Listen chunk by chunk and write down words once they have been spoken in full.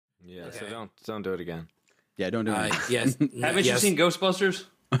Yeah, so don't do it again. Yeah, don't do it. Yes. Haven't you seen Ghostbusters?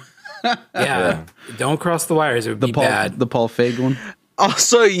 Yeah. Don't cross the wires. It would be bad. The Paul Feig one.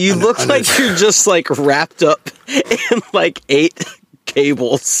 Also, you look like you're just like wrapped up in like 8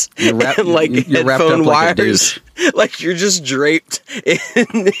 cables and like you're wrapped headphone up like a wires. Like you're just draped in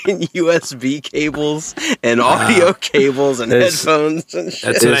USB cables and audio cables and headphones and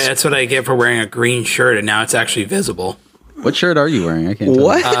shit. That's what I get for wearing a green shirt, and now it's actually visible. What shirt are you wearing? I can't tell.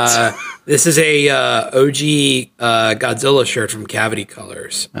 What? This is a OG Godzilla shirt from Cavity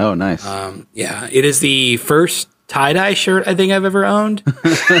Colors. Oh, nice. Yeah, it is the first tie-dye shirt I think I've ever owned.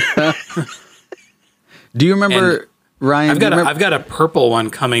 Do you remember, Ryan? I've got a purple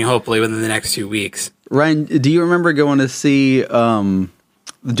one coming hopefully within the next 2 weeks. Ryan, do you remember going to see the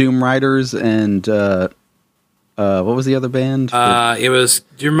Doom Riders and what was the other band? It was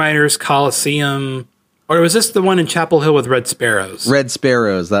Doom Riders Coliseum, or was this the one in Chapel Hill with Red Sparrows? Red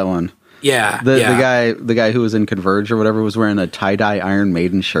Sparrows, that one. Yeah, the guy who was in Converge or whatever was wearing a tie-dye Iron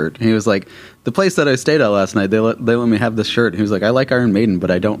Maiden shirt. And he was like, the place that I stayed at last night, they let me have this shirt. And he was like, I like Iron Maiden,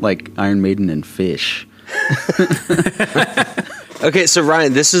 but I don't like Iron Maiden and fish. Okay, so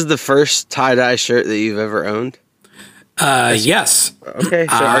Ryan, this is the first tie-dye shirt that you've ever owned? Yes. Okay,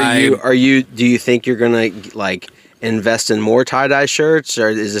 so do you think you're gonna like invest in more tie-dye shirts, or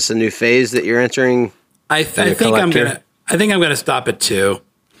is this a new phase that you're entering? I think I'm gonna stop at 2.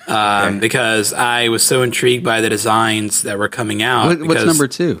 Because I was so intrigued by the designs that were coming out. What's number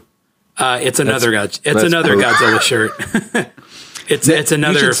 2? It's another Godzilla shirt. It's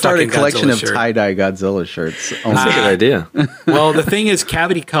another. You should start a collection Godzilla of shirt. tie-dye Godzilla shirts. That's a good idea. Well, the thing is,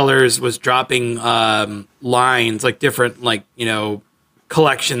 Cavity Colors was dropping lines, like different,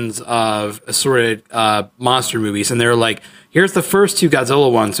 collections of assorted monster movies, and they're like, "Here's the first 2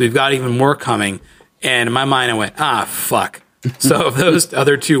 Godzilla ones. We've got even more coming." And in my mind, I went, fuck. So if those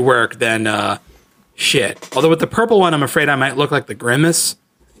other 2 work, then shit. Although with the purple one, I'm afraid I might look like the Grimace.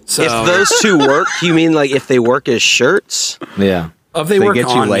 So If those 2 work, you mean like if they work as shirts? Yeah. if they work get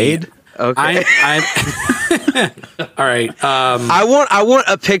you on laid? me, Okay. all right. I want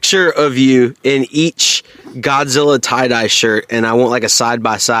a picture of you in each Godzilla tie-dye shirt, and I want like a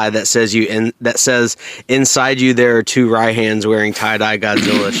side-by-side that says inside you there are 2 Raihans wearing tie-dye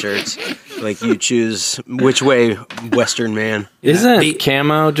Godzilla shirts. Like you choose which way, Western man. Isn't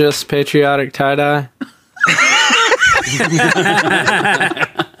camo just patriotic tie-dye?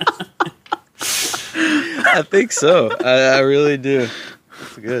 I think so. I really do.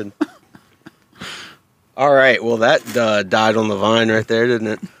 It's good. All right. Well, that died on the vine right there, didn't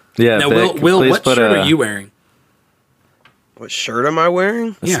it? Yeah. Now, Vic, Will, please what put shirt are you wearing? What shirt am I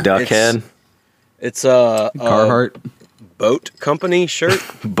wearing? It's Duckhead. It's a Carhartt. boat company shirt.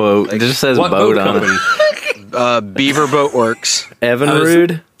 Boat. It just says What boat boat on company? it. Beaver Boat Works.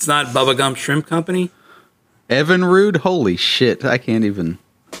 Evinrude. It's not Bubba Gump Shrimp Company? Evinrude? Holy shit. I can't even...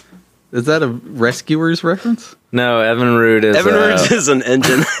 Is that a Rescuers reference? No, Evinrude is... Evinrude is an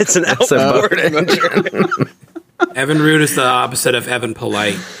engine. It's an a boat outboard engine. Evinrude is the opposite of Evan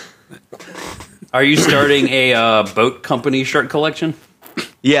Polite. Are you starting a boat company shirt collection?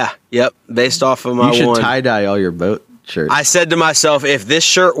 Yeah. Yep. Based off of my You should one. tie-dye all your boat shirts. I said to myself, if this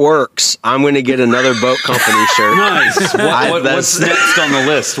shirt works, I'm going to get another boat company shirt. Nice. What's next on the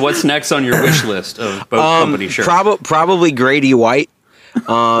list? What's next on your wish list of boat company shirts? Probably Grady White. Okay.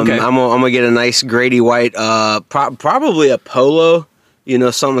 I'm gonna get a nice Grady White. Probably a polo. You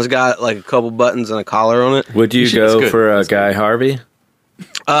know, something's got like a couple buttons and a collar on it. Would you That's go good. for Guy Harvey?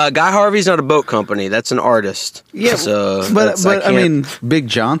 Guy Harvey's not a boat company. That's an artist. Yeah, so but I can't- mean, Big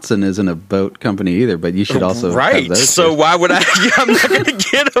Johnson isn't a boat company either, but you should also have right. those So shirts. why would I? I'm not gonna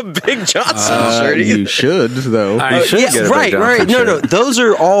get a Big Johnson shirt either. You should, though. I should get a Big right. Johnson No, shirt. those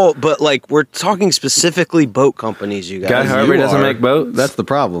are all. But like, we're talking specifically boat companies. You guys. Guy Harvey You doesn't are. make boats? That's the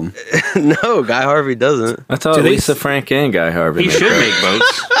problem. No, Guy Harvey doesn't. I thought Do they Lisa s- Frank and Guy Harvey He make should boats. make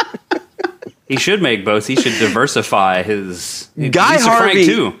boats. He should make boats. He should diversify his... Guy Lisa Harvey- Frank,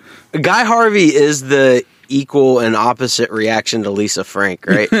 too. Guy Harvey is the equal and opposite reaction to Lisa Frank,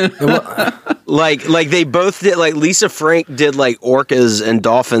 right? like they both did. Like Lisa Frank did like orcas and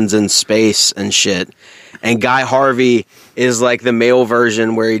dolphins in space and shit, and Guy Harvey is like the male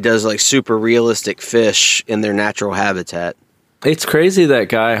version where he does like super realistic fish in their natural habitat. It's crazy that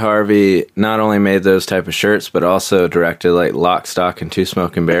Guy Harvey not only made those type of shirts, but also directed like Lock, Stock, and Two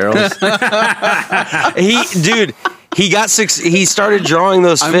Smoking Barrels. He got six. He started drawing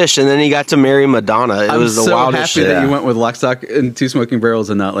those fish, and then he got to marry Madonna. It was the so wildest happy shit. that you went with Lock, Stock, and Two Smoking Barrels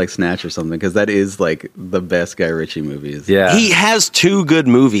and not like Snatch or something, because that is like the best Guy Ritchie movies. Yeah. He has 2 good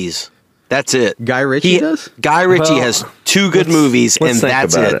movies. That's it. Guy Ritchie does? Guy Ritchie Well, has 2 good movies, and Let's think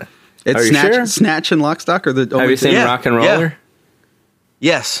that's about it. It's Are you sure? Snatch and Lock, Stock are the only Have you seen Yeah, Rock and yeah. Roller?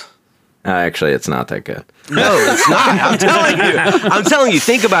 Yes. Actually, it's not that good. No, it's not. I'm telling you.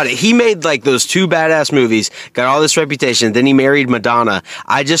 Think about it. He made like those 2 badass movies, got all this reputation. Then he married Madonna.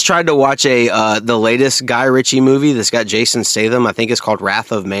 I just tried to watch the latest Guy Ritchie movie that's got Jason Statham. I think it's called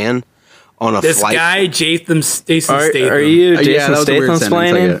Wrath of Man. On a This flight. guy, Jason Statham. Are you Yeah, Jason that was a weird Statham sentence,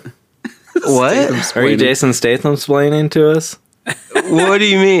 I splaining? get. What? Are you Jason Statham splaining to us? What do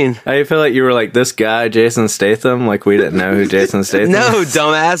you mean? I feel like you were like, this guy, Jason Statham, like we didn't know who Jason Statham No, is.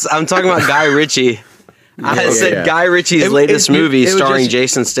 dumbass. I'm talking about Guy Ritchie. I said yeah. Guy Ritchie's It- latest it- movie it was starring just-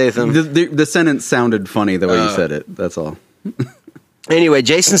 Jason Statham. The sentence sounded funny the way you said it. That's all. Anyway,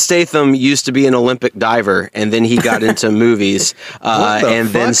 Jason Statham used to be an Olympic diver, and then he got into movies, What the and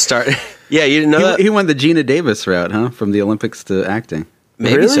then fuck? started. Yeah, you didn't know that? He went the Gina Davis route, huh? From the Olympics to acting.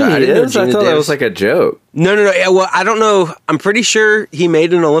 Maybe Really? so. I He didn't know is? I Gina thought that Davis- was like a joke. No. Yeah, well, I don't know. I'm pretty sure he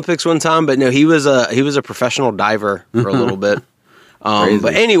made an Olympics one time, but no, he was a professional diver for a little bit.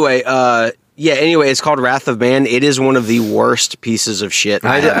 But anyway, Anyway, it's called Wrath of Man. It is one of the worst pieces of shit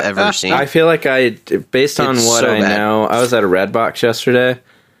I have ever seen. I feel like based on It's what so I bad. know, I was at a Redbox yesterday,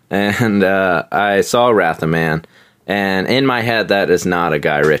 and I saw Wrath of Man, and in my head, that is not a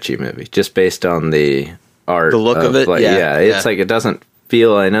Guy Ritchie movie, just based on the art, The look of it? Like, Yeah, it's yeah. like it doesn't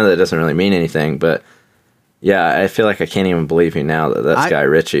feel. I know that doesn't really mean anything, but yeah, I feel like I can't even believe you now that that's Guy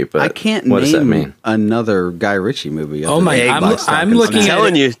Ritchie. But I can't what does that name mean? another Guy Ritchie movie. Oh my- I'm looking I'm at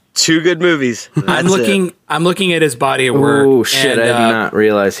telling it. you, 2 good movies. I'm That's it. looking at his body of work. Oh shit! and, I did not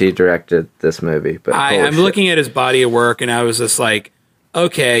realize he directed this movie. But holy I'm shit. looking at his body of work, and I was just like,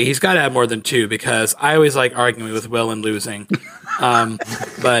 okay, he's got to have more than 2 because I always like arguing with Will and losing.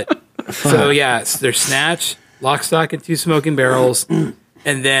 But so yeah, there's Snatch, Lock, Stock, and 2 Smoking Barrels,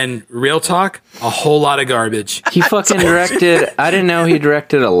 and then Real Talk, a whole lot of garbage. He fucking directed. I didn't know he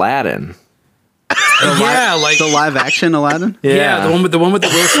directed Aladdin. Yeah, like the live action Aladdin. yeah, the one with the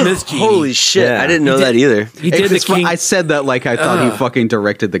Will Smith genie. Holy shit! Yeah. I didn't know that either. He did the It's fu- King. I said that like I thought he fucking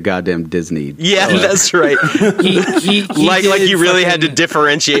directed the goddamn Disney. Yeah, that's right. he like did you really had to fucking-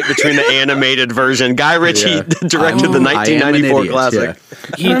 differentiate between the animated version. Guy Ritchie Yeah. directed the I am an 1994 idiot, classic.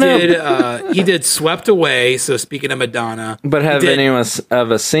 yeah. He did Swept Away. So speaking of Madonna, But have he did- any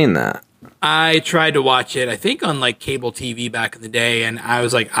of us seen that? I tried to watch it. I think on like cable TV back in the day, and I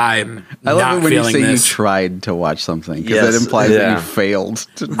was like, I'm I not love it when you feeling say this. you tried to watch something because Yes. that implies that Yeah. you failed.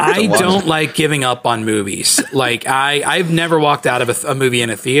 To I watch don't it. like giving up on movies. Like I've never walked out of a movie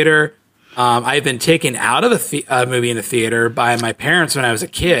in a theater. I've been taken out of a movie in a theater by my parents when I was a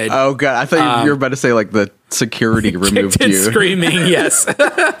kid. Oh god, I thought you were about to say like the security removed Kicked and you. screaming, yes.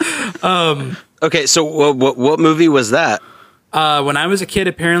 Okay, so what movie was that? When I was a kid,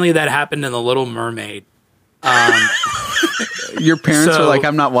 apparently that happened in The Little Mermaid. Your parents So- were like,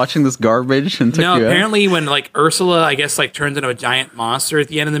 "I'm not watching this garbage," and took No, you out? apparently when like Ursula, I guess like turns into a giant monster at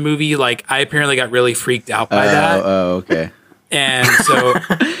the end of the movie, like I apparently got really freaked out by that, Oh, okay. and so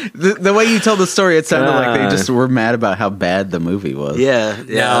The way you told the story, it sounded like they just were mad about how bad the movie was. Yeah, No,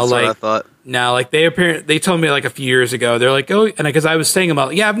 that's what I like- thought. now like they told me like a few years ago, they're like, oh, and because I was saying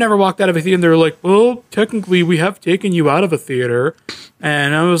about yeah, I've never walked out of a theater, and they were like, well, technically we have taken you out of a theater,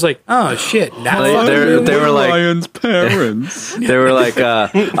 and I was like, oh shit, now They were like, Ryan's parents. they were like,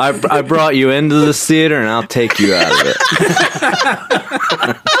 I brought you into this theater, and I'll take you out of it.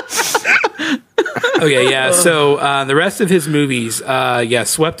 Okay, yeah. So the rest of his movies,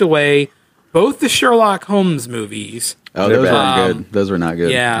 Swept Away, both the Sherlock Holmes movies. Oh, They're those bad. weren't good. Those were not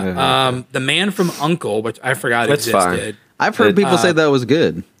good. Yeah, The Man from U.N.C.L.E., which I forgot That's fine. existed. I've heard people say that was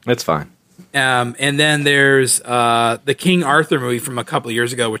good. It's fine. And then there's the King Arthur movie from a couple of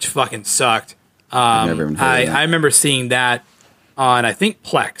years ago, which fucking sucked. Never even heard of that. I remember seeing that on, I think,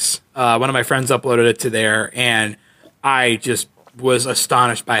 Plex. One of my friends uploaded it to there, and I just was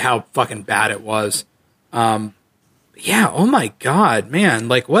astonished by how fucking bad it was. Yeah, oh my god, man!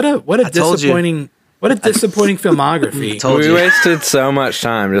 Like what a told you. disappointing filmography. Told We you. wasted so much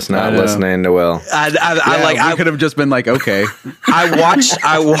time just not I know. listening to Will. I could have just been like, okay, I watched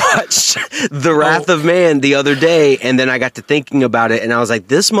The Wrath of Man the other day, and then I got to thinking about it, and I was like,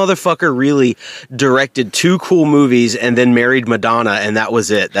 this motherfucker really directed 2 cool movies and then married Madonna, and that was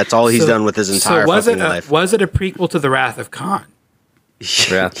it. That's all he's So- done with his entire was fucking it life. was it a prequel to The Wrath of Khan?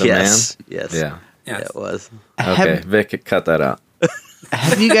 Wrath of Yes. Man? Yes. Yeah. Yeah, Yes. it was. Okay, Vic, cut that out.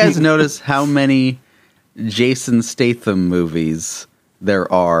 have you guys noticed how many Jason Statham movies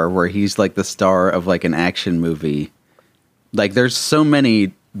there are where he's like the star of like an action movie? Like there's so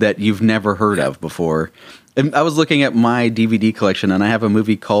many that you've never heard of before. And I was looking at my DVD collection and I have a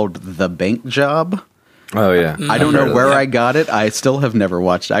movie called The Bank Job. Oh yeah, I don't know where I got it. I still have never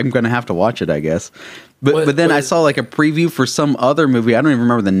watched it. I'm going to have to watch it, I guess. But then I saw like a preview for some other movie. I don't even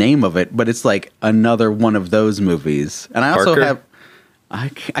remember the name of it, but it's like another one of those movies. And I also Parker? I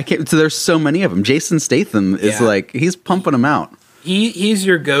can't. So there's so many of them. Jason Statham is like he's pumping them out. He's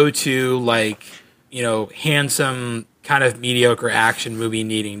your go-to, like, you know, handsome, kind of mediocre action movie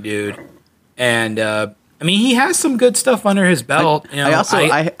needing dude. And I mean, he has some good stuff under his belt.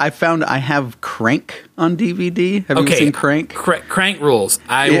 I found I have Crank on DVD. Have you seen Crank? Crank rules.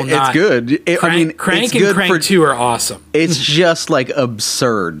 It's good. Crank it's and good Crank 2 are awesome. It's just like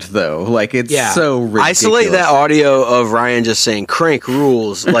absurd though. Like it's so ridiculous. Isolate that audio of Ryan just saying "Crank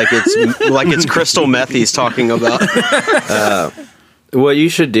rules" like it's crystal meth he's talking about. What you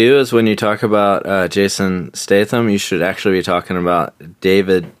should do is when you talk about Jason Statham, you should actually be talking about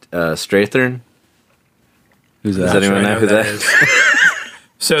David Strathern. Who's Does that? anyone know who that is?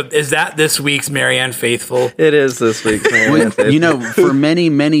 So is that this week's Marianne Faithfull? It is this week. You know, for many,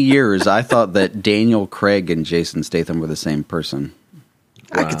 many years, I thought that Daniel Craig and Jason Statham were the same person.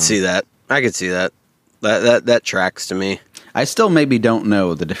 I could see that. That tracks to me. I still maybe don't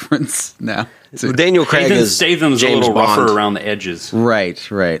know the difference now. Daniel Craig Even is Statham's James a little Bond. rougher around the edges. Right.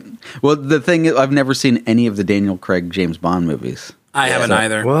 Well, the thing is, I've never seen any of the Daniel Craig James Bond movies. I haven't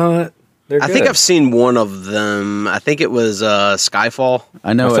either. What? I think I've seen one of them. I think it was Skyfall.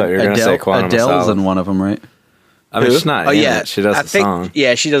 I know I thought you were gonna say Quantum of Adele's Solace. in one of them, right? I mean, she's not in it. She does I the think, song.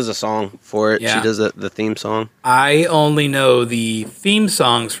 Yeah, she does a song for it. Yeah. She does the theme song. I only know the theme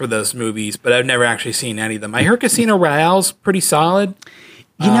songs for those movies, but I've never actually seen any of them. I heard Casino Royale's pretty solid.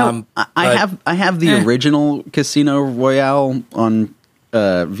 You know, I have the original Casino Royale on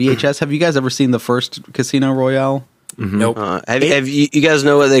VHS. Have you guys ever seen the first Casino Royale? Nope. Have you guys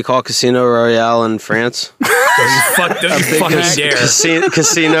know what they call Casino Royale in France? You fucking dare.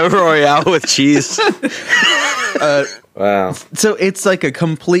 Casino Royale with cheese. Wow. So it's like a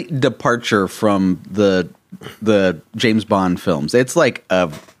complete departure from the James Bond films. It's like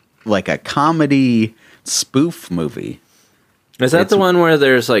a comedy spoof movie. Is that the one where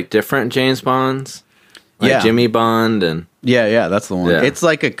there's like different James Bonds? Like Yeah. Jimmy Bond and Yeah, that's the one. Yeah. It's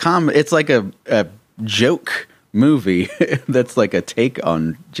like it's like a joke movie that's like a take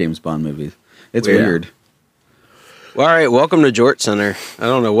on James Bond movies. It's weird. Well, all right, welcome to Jort Center. I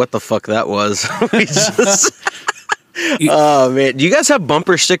don't know what the fuck that was. We just... Oh, man. Do you guys have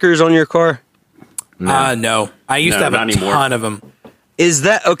bumper stickers on your car? No. I used to have not a anymore. ton of them. Is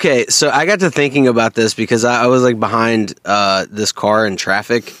that... Okay, so I got to thinking about this because I was like behind this car in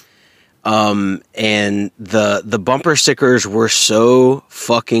traffic. And the bumper stickers were so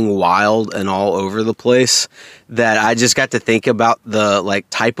fucking wild and all over the place that I just got to think about the like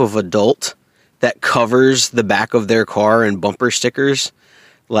type of adult that covers the back of their car in bumper stickers,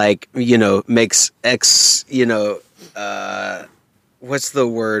 like, you know, makes what's the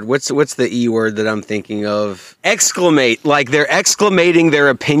word? What's the E word that I'm thinking of? Exclamate. Like they're exclamating their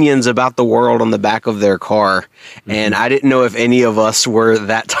opinions about the world on the back of their car. And I didn't know if any of us were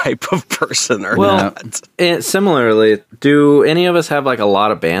that type of person or not. And similarly, do any of us have like a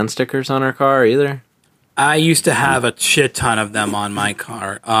lot of band stickers on our car either? I used to have a shit ton of them on my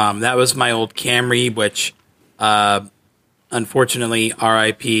car. That was my old Camry, which, unfortunately,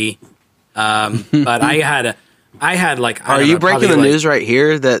 R.I.P. But I had like. Are you breaking the news right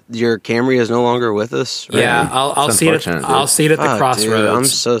here that your Camry is no longer with us? Right? Yeah, I'll see it. I'll see it at the crossroads. Dude, I'm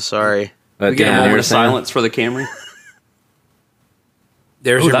so sorry. That We get a damn moment near of thing? silence for the Camry.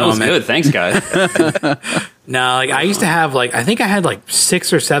 There's Oh, your that was moment. good. Thanks, guys. No, like I used to have like I think I had like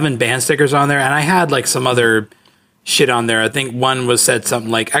 6 or 7 band stickers on there, and I had like some other shit on there. I think one was said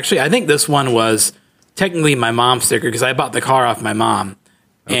something like, actually, I think this one was technically my mom's sticker because I bought the car off my mom,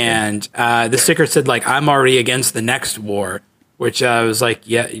 and the sticker said like I'm already against the next war, which I was like,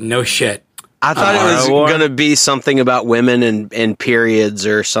 yeah, no shit. I thought it was going to be something about women and periods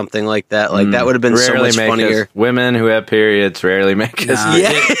or something like that. Like that would have been so much funnier. Women who have periods rarely make us. Nah,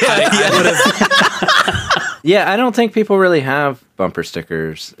 Yeah, I don't think people really have bumper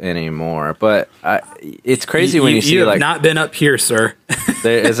stickers anymore. But it's crazy when you see have like, not been up here, sir.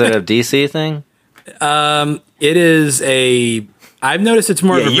 is it a DC thing? It is a. I've noticed it's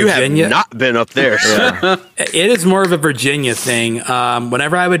more of a You Virginia. have not been up there. It is more of a Virginia thing.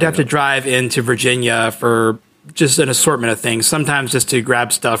 Whenever I would have to drive into Virginia for just an assortment of things, sometimes just to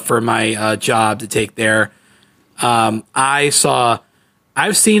grab stuff for my job to take there, I've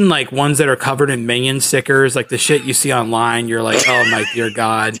seen like ones that are covered in Minion stickers, like the shit you see online. You're like, oh my dear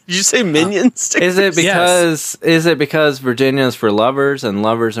God. Did you say minions? Is it because Virginia is for lovers and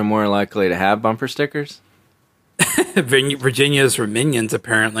lovers are more likely to have bumper stickers? Virginia's for Minions,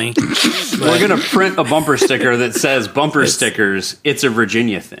 apparently. We're going to print a bumper sticker that says bumper stickers. It's a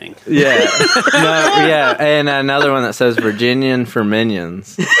Virginia thing. Yeah. No, yeah. And another one that says Virginian for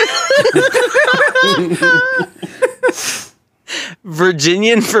Minions.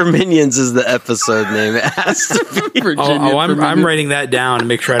 Virginian for Minions is the episode name. It has to be. I'm writing that down to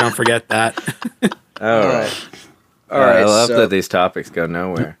make sure I don't forget that. All right. All right. I love so- that these topics go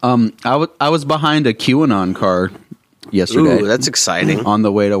nowhere. I was behind a QAnon car yesterday. Ooh, that's exciting. On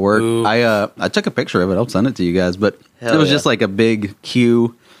the way to work. Ooh. I took a picture of it. I'll send it to you guys. But Hell it was yeah. just like a big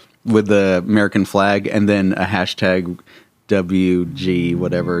Q with the American flag and then a hashtag WG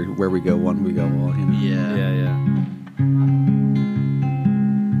whatever. Where we go one, we go all. You know? Yeah. Yeah.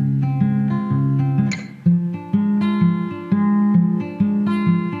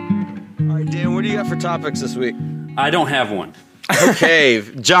 All right, Dan, what do you got for topics this week? I don't have one. Okay,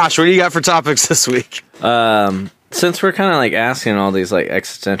 Josh, what do you got for topics this week? Since we're kind of like asking all these like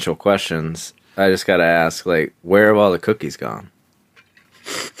existential questions, I just got to ask, like, where have all the cookies gone?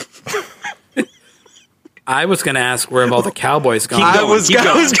 I was going to ask where have all the cowboys gone? Keep going. I was keep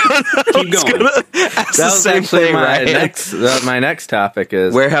gonna going. ask the That was same actually thing, right? my next topic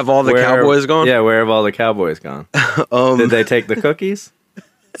is Where have all the cowboys gone? Yeah, where have all the cowboys gone? Did they take the cookies?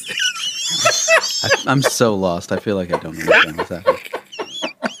 I'm so lost. I feel like I don't understand what's happening.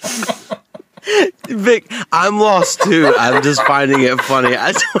 Vic, I'm lost too. I'm just finding it funny.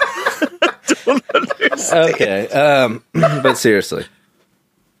 I don't understand. Okay, but seriously,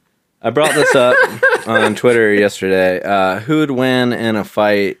 I brought this up on Twitter yesterday. Who'd win in a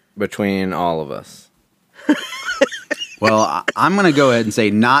fight between all of us? Well, I'm going to go ahead and say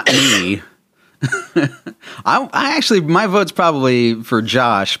not me. I actually, my vote's probably for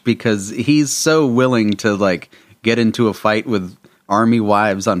Josh because he's so willing to like get into a fight with army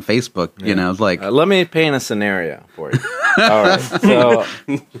wives on Facebook. You know, like Let me paint a scenario for you. All right, so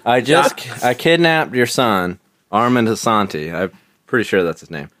I kidnapped your son, Armand Asante. I'm pretty sure that's his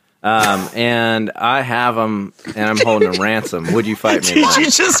name. And I have him, and I'm holding him ransom. Would you fight me? Did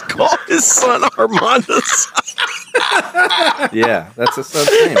you just call his son Armando? Yeah, that's a son's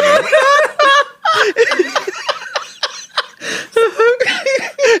name. Right?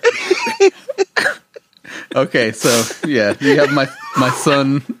 okay, so yeah, you have my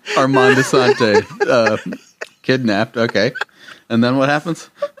son Armando Sante kidnapped. Okay, and then what happens?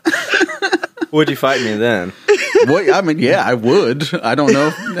 Would you fight me then? Well, I mean, yeah, I would. I don't know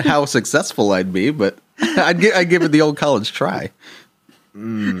how successful I'd be, but I'd give it the old college try.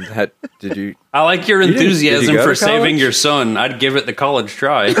 Did you? I like your did you enthusiasm go for to saving college? your son. I'd give it the college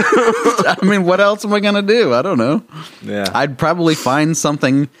try. I mean, what else am I gonna do? I don't know. Yeah. I'd probably find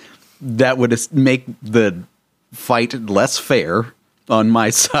something that would make the fight less fair on my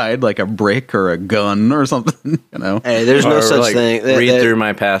side, like a brick or a gun or something. You know, Hey, there's no Or, such like, thing. Read through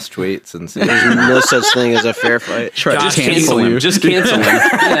my past tweets and see. There's no such thing as a fair fight. try Josh, to cancel you. Just cancel him.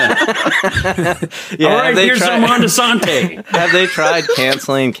 Yeah. Yeah, All right, have they here's tried- Armando Sante. Have they tried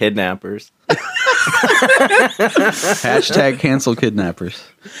canceling kidnappers? Hashtag cancel kidnappers.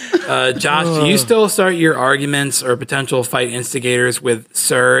 Josh, do you still start your arguments or potential fight instigators with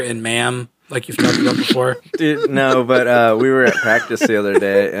sir and ma'am like you've talked about before? Dude, no, but we were at practice the other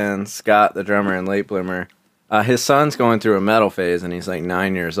day, and Scott, the drummer in Late Bloomer, his son's going through a metal phase, and he's like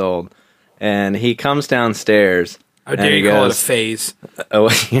 9 years old. And he comes downstairs. How dare and you he call it a goes, phase? Oh,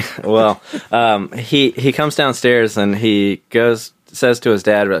 yeah, well, he comes downstairs and he says to his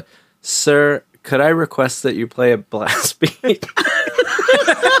dad, "Sir, could I request that you play a blast beat?"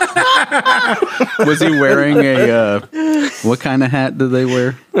 Was he wearing a what kind of hat did they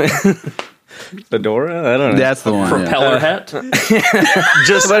wear? Fedora? I don't know. That's the one. Yeah. Propeller hat?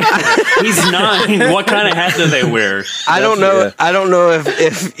 Just, He's 9. What kind of hat do they wear? I don't know. Yeah. I don't know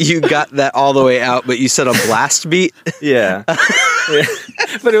if you got that all the way out, but you said a blast beat. Yeah. Yeah.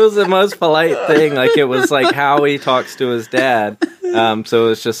 But it was the most polite thing. Like, it was like how he talks to his dad. So it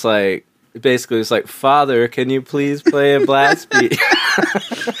was just like, basically, it's like, "Father, can you please play a blast beat?"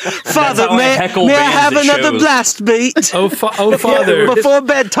 Father, how I may heckle I bands have at another shows. blast beat Oh, Father. before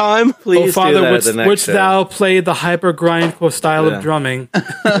bedtime? Please Oh, Father, do that at the next wouldst show. thou play the hyper grindcore style Yeah. of drumming?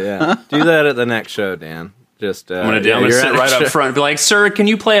 Yeah. Do that at the next show, Dan. Just I'm gonna sit right up front and be like, "Sir, can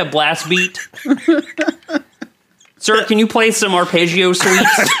you play a blast beat? Sir, can you play some arpeggio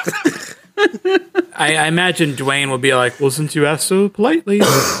suites?" I imagine Dwayne would be like, "Well, since you asked so politely."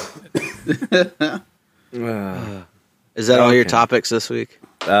 Is that all your Okay. topics this week?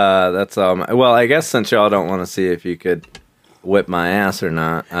 That's all. Well, I guess since y'all don't want to see if you could whip my ass or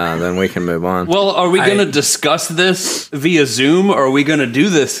not, then we can move on. Well, are we going to discuss this via Zoom, or are we going to do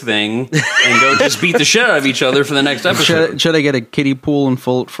this thing and go just beat the shit out of each other for the next episode? Should I get a kiddie pool and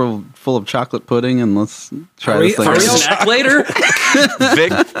full of chocolate pudding and let's try this thing? Are we snack later?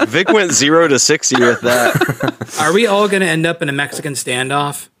 Vic went 0 to 60 with that. Are we all going to end up in a Mexican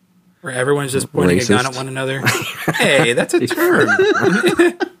standoff where everyone's just pointing a gun at one another? Hey, that's a term.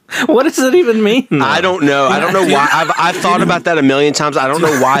 What does it even mean? Though? I don't know. I don't know why. I've thought about that a million times. I don't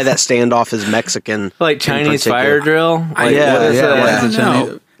know why that standoff is Mexican. Like Chinese particular. fire drill? Like, Yeah, what is yeah, that? yeah. Why is it No.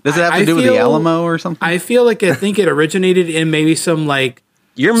 Chinese? Does it have to I do with the feel- Alamo or something? I feel like I think it originated in maybe some like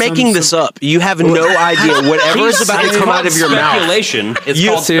You're making this up. You have no idea. Whatever is about to come out of your mouth. Speculation. It's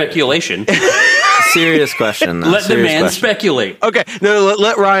called speculation. Serious question. Though. Let the Serious man question. speculate. Okay, no,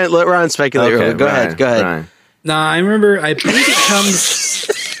 let Ryan speculate. Okay, Go Ryan, ahead. Go ahead. Ryan. Nah, I remember. I believe it comes.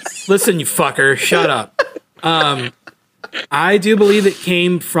 Listen, you fucker, shut up. I do believe it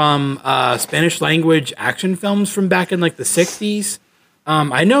came from Spanish language action films from back in like the 60s.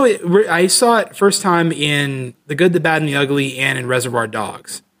 I know it. I saw it first time in The Good, the Bad, and the Ugly, and in Reservoir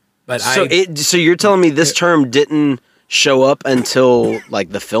Dogs. But So you're telling me this term didn't show up until like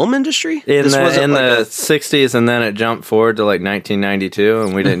the film industry? In This the wasn't like a- 60s, and then it jumped forward to like 1992,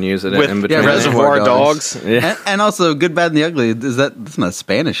 and we didn't use it With- in yeah, between. Reservoir Dogs. Yeah. And also, Good, Bad, and the Ugly. That's not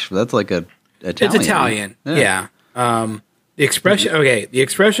Spanish. That's like a Italian. it's Italian. Yeah. The expression. Okay, the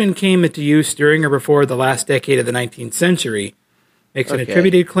expression came into use during or before the last decade of the 19th century. Makes an Okay,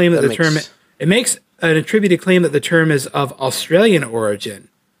 attributed claim that that the term. makes- It makes an attributed claim that the term is of Australian origin.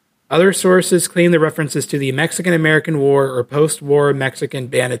 Other sources claim the references to the Mexican-American War or post-war Mexican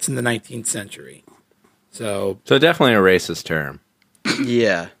bandits in the 19th century. So, So definitely a racist term.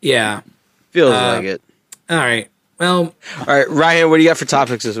 Yeah, yeah. feels like it. All right. Well, All right, Ryan, what do you got for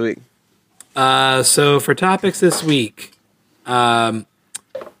topics this week? so for topics this week, I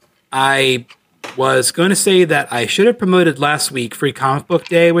was going to say that I should have promoted last week Free Comic Book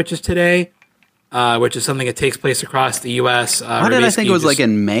Day, which is today, which is something that takes place across the U.S. Why did I think it was like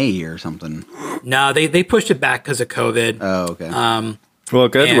in May or something? No, they pushed it back because of COVID. Oh, okay. Well,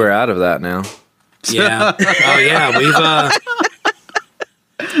 good, And- we're out of that now. Yeah. Oh, yeah. We've.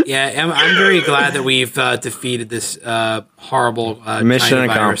 Yeah, I'm very glad that we've defeated this horrible Mission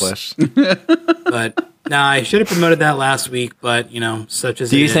China virus. accomplished. But no, I should have promoted that last week. But such as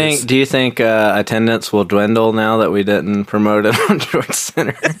Do you it think? is. Do you think attendance will dwindle now that we didn't promote it on George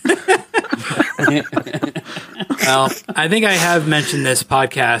Center? Well, I think I have mentioned this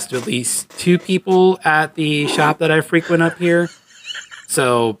podcast to at least 2 people at the shop that I frequent up here.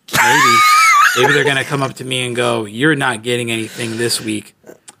 So maybe they're going to come up to me and go, "You're not getting anything this week."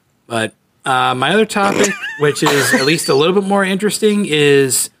 But my other topic, which is at least a little bit more interesting,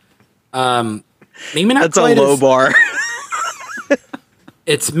 is maybe not That's a quite low as, bar.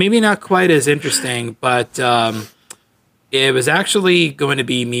 it's maybe not quite as interesting, but it was actually going to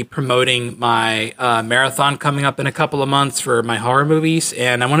be me promoting my marathon coming up in a couple of months for my horror movies.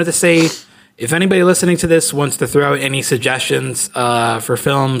 And I wanted to say, if anybody listening to this wants to throw out any suggestions for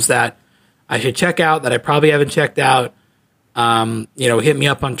films that I should check out that I probably haven't checked out, hit me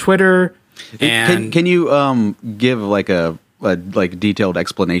up on Twitter. And Can you give like a detailed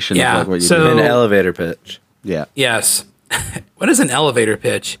explanation Yeah, of like what you so- do? An elevator pitch. Yeah. yes. What is an elevator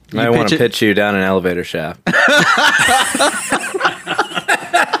pitch? I want to pitch it- pitch you down an elevator shaft.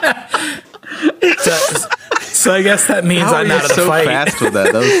 So I guess that means How I'm are out you of the so fight. fast with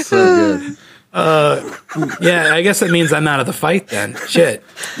that? That was so good. Yeah, I guess that means I'm out of the fight then. Shit.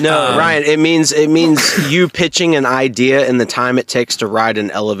 No, Ryan, it means you pitching an idea and the time it takes to ride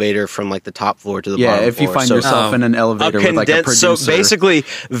an elevator from like the top floor to the Yeah, bottom if you floor. find So- yourself in an elevator with like a condensed. producer. So basically,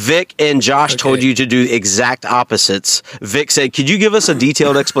 Vic and Josh told Okay. you to do exact opposites. Vic said, "Could you give us a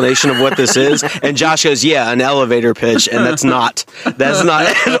detailed explanation of what this is?" And Josh goes, "Yeah, an elevator pitch," and that's not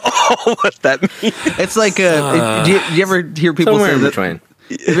at all what that means. it's like do you ever hear people Somewhere say in that? between.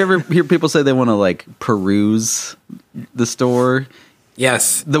 Have you ever hear people say they want to like peruse the store?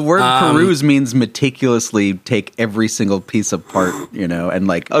 Yes. The word peruse means meticulously take every single piece apart, and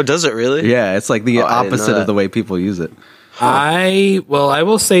like Oh, does it really? yeah, it's like the Oh, I didn't know opposite that. of the way people use it. I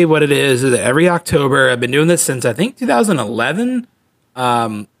will say what it is that every October, I've been doing this since I think 2011.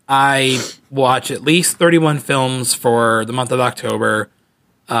 I watch at least 31 films for the month of October,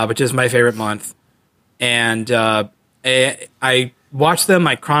 which is my favorite month. And I watch them,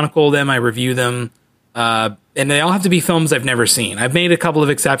 I chronicle them, I review them. And they all have to be films I've never seen. I've made a couple of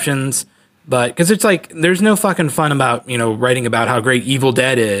exceptions, but because it's like there's no fucking fun about writing about how great Evil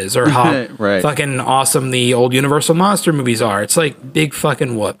Dead is or how Right. fucking awesome the old Universal monster movies are. It's like big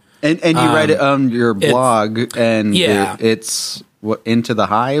fucking whoop. And you write it on your blog, and Yeah. it's what, Into the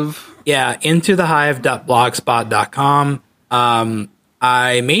Hive? Yeah, intothehive.blogspot.com.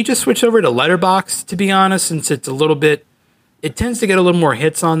 I may just switch over to Letterboxd, to be honest, since it's a little bit. It tends to get a little more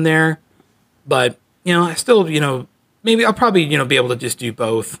hits on there, but I still, maybe I'll probably be able to just do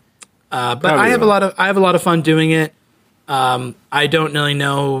both. But I have a lot of fun doing it. I don't really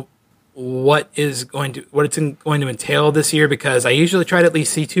know what it's going to entail this year, because I usually try to at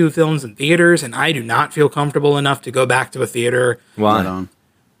least see 2 films in theaters, and I do not feel comfortable enough to go back to a theater. Why?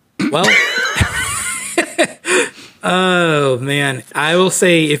 Well, oh man, I will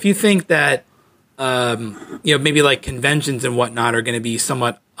say, if you think that maybe like conventions and whatnot are going to be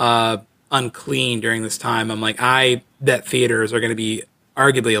somewhat unclean during this time, I'm like, I bet theaters are going to be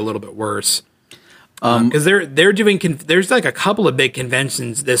arguably a little bit worse, because they're doing there's like a couple of big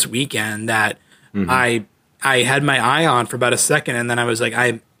conventions this weekend that I had my eye on for about a second, and then I was like,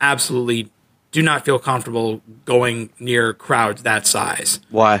 I absolutely do not feel comfortable going near crowds that size.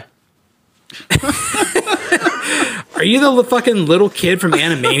 Why? Are you the fucking little kid from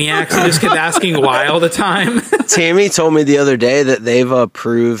Animaniacs who just kept asking why all the time? Tammy told me the other day that they've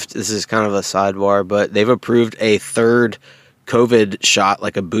approved, this is kind of a sidebar, but they've approved a 3rd COVID shot,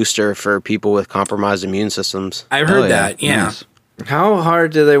 like a booster for people with compromised immune systems. I heard that, yeah. Nice. How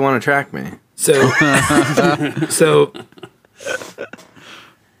hard do they want to track me? So,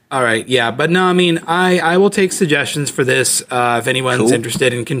 all right, yeah, but no, I mean, I will take suggestions for this if anyone's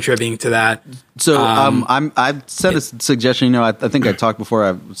interested in contributing to that. So I've sent a suggestion. I think I talked before.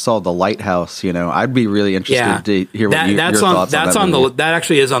 I saw The Lighthouse. I'd be really interested to hear what your thoughts on that movie. That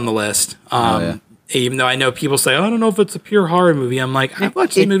actually is on the list. Even though I know people say, I don't know if it's a pure horror movie. I'm like, I've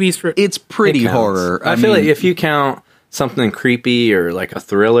watched the movies for. It's pretty horror. I feel like if you count something creepy or like a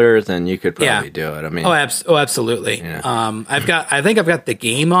thriller, then you could probably do it. I mean, absolutely. Yeah. I think I've got The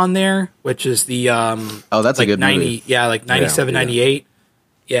Game on there, which is the that's like a good 90, movie. Yeah, like 97, 98.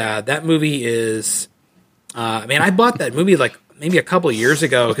 Yeah, that movie is. I bought that movie like maybe a couple of years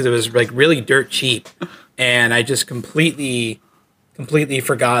ago because it was like really dirt cheap, and I just completely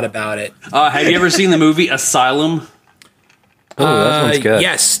forgot about it. Have you ever seen the movie Asylum? Oh, that one's good.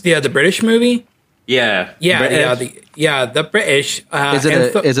 Yes, the British movie. Yeah, the British.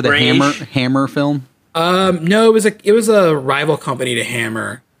 Is it a Hammer film? No, it was a rival company to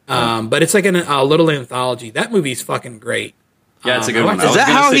Hammer. But it's like a little anthology. That movie's fucking great. Yeah, it's a good one. Is that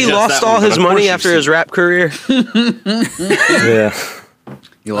how he lost all his money after his rap career? Yeah.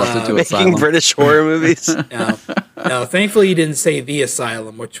 You lost it to Making Asylum. British horror movies. No, thankfully you didn't say The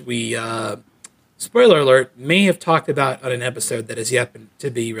Asylum, which we, spoiler alert, may have talked about on an episode that is yet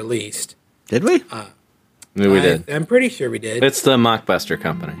to be released. Did we? We did. I'm pretty sure we did. It's the Mockbuster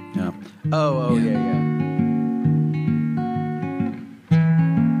company. Yeah. Oh, yeah.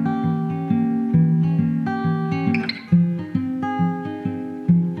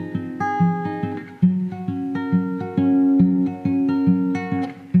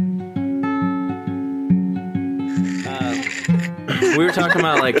 We were talking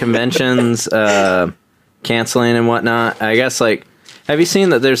about like conventions canceling and whatnot. I guess like, have you seen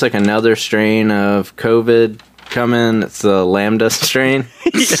that there's like another strain of COVID coming? It's the Lambda strain.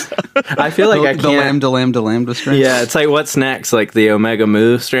 I feel like I can't. The Lambda strain? Yeah, it's like what's next? Like the Omega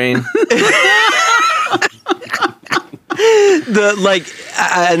Mu strain?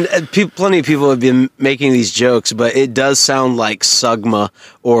 Plenty of people have been making these jokes, but it does sound like Sugma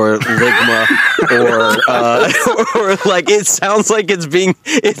or Ligma or like it sounds like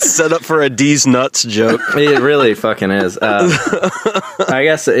it's set up for a D's nuts joke. It really fucking is. I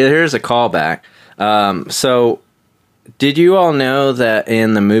guess here's a callback. So, did you all know that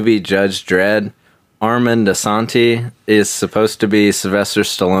in the movie Judge Dredd, Armand Assante is supposed to be Sylvester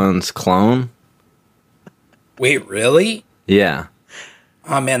Stallone's clone? Wait, really? Yeah.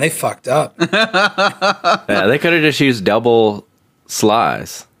 Oh man, they fucked up. Yeah, they could have just used double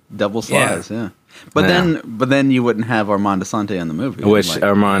slice. Yeah. But then you wouldn't have Armand Assante in the movie. Which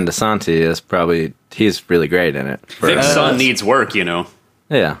Armand Assante is he's really great in it. Vic's son needs work,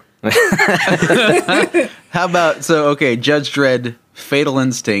 Yeah. How about Judge Dredd, Fatal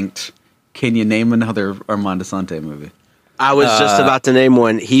Instinct. Can you name another Armand Assante movie? I was just about to name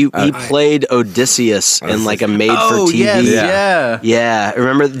one. He played Odysseus in like a made-for-TV. Yes, yeah.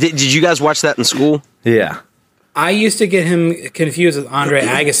 Remember? Did you guys watch that in school? Yeah. I used to get him confused with Andre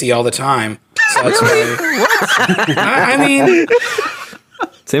Agassi all the time. So that's what? I mean,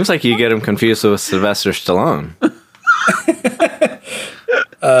 seems like you get him confused with Sylvester Stallone.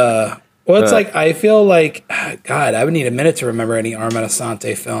 Well, it's like I feel like God. I would need a minute to remember any Armand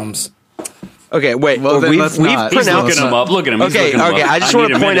Assante films. Okay, wait. Well, then we've let's not. He's pronounced. looking him up. Look at him. He's Okay, looking him okay. up. I just need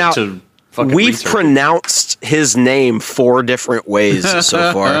want a to point minute out to fucking we've research it. pronounced his name 4 different ways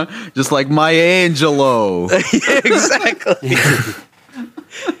so far. Just like Maya Angelou. Exactly.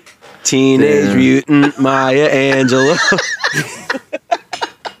 Teenage Damn. Mutant Maya Angelou.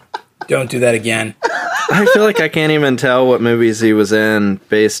 Don't do that again. I feel like I can't even tell what movies he was in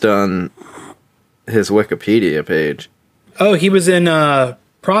based on his Wikipedia page. Oh, he was in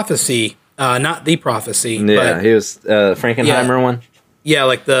Prophecy, not The Prophecy. Yeah, but he was Frankenheimer one. yeah,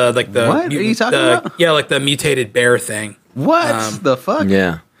 like the What are you talking about? Yeah, like the mutated bear thing. What the fuck?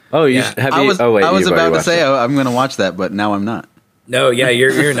 Yeah. Oh, you Yeah. have I you? was, oh wait, I was you've about already to watched say it. I'm going to watch that, but now I'm not. No, yeah,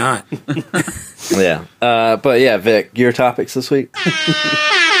 you're not. Yeah. But yeah, Vic, your topics this week.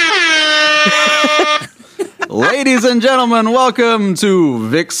 Ladies and gentlemen, welcome to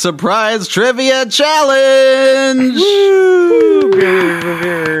Vic's Surprise Trivia Challenge.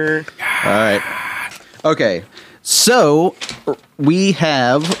 All right. Okay. So we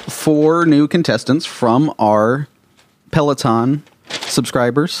have 4 new contestants from our Peloton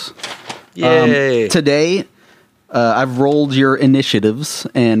subscribers. Yay. Today, I've rolled your initiatives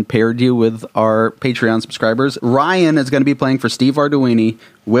and paired you with our Patreon subscribers. Ryan is going to be playing for Steve Arduini.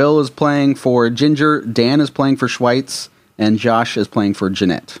 Will is playing for Ginger. Dan is playing for Schweitz. And Josh is playing for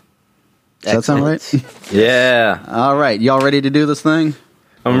Jeanette. Does that sound right? Yeah, All right. Y'all ready to do this thing?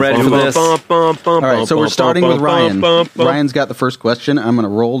 I'm ready for this. All right. So we're starting with Ryan. Ryan's got the first question. I'm going to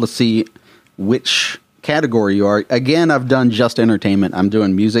roll to see which category you are. Again, I've done just entertainment. I'm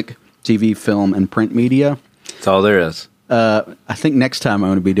doing music, TV, film, and print media. That's all there is. I think next time I'm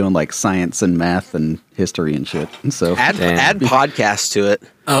going to be doing like science and math and history and shit. So Add podcasts to it.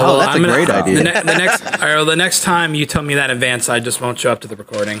 Oh, that's a great idea. The next time you tell me that in advance, I just won't show up to the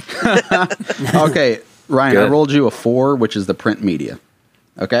recording. okay, Ryan, I Good. rolled you a 4, which is the print media.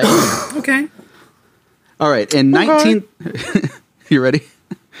 Okay. Okay. All right. In 19, you ready?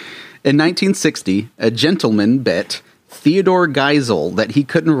 In 1960, a gentleman bet Theodore Geisel that he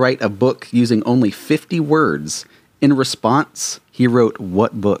couldn't write a book using only 50 words. In response, he wrote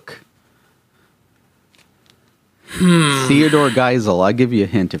what book? Theodore Geisel. I'll give you a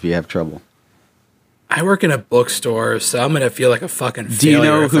hint if you have trouble. I work in a bookstore, so I'm gonna feel like a fucking failure. Do you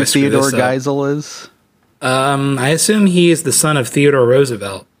know if I who screw Theodore this up. Geisel is? I assume he is the son of Theodore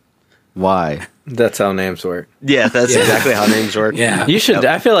Roosevelt. Why? That's how names work. Yeah, that's exactly how names work. Yeah. You should.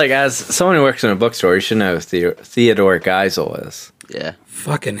 I feel like as someone who works in a bookstore, you should know who Theodore Geisel is. Yeah.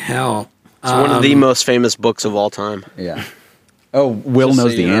 Fucking hell. It's one of the most famous books of all time. Yeah. Oh, Will Just so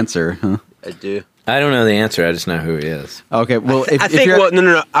knows you the know. answer, huh? I do. I don't know the answer. I just know who he is. Okay, well, if, I if think, you're, well,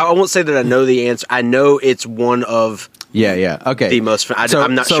 no. I won't say that I know the answer. I know it's one of yeah, okay. the most.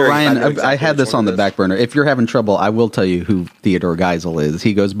 I'm not so sure. if Ryan, know exactly I had which this one on it the is. back burner. If you're having trouble, I will tell you who Theodore Geisel is.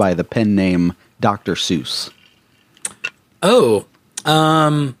 He goes by the pen name Dr. Seuss. Oh.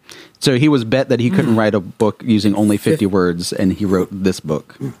 So he was bet that he couldn't write a book using only 50 words, and he wrote this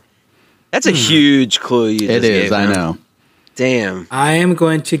book. That's a huge clue. You It just is, gave I him. know. Damn. I am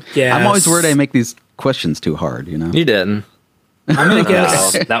going to guess. I'm always worried I make these questions too hard, you know? You didn't. I'm going to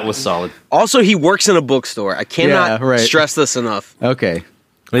guess. Oh, that was solid. Also, he works in a bookstore. I cannot Yeah, right. stress this enough. Okay.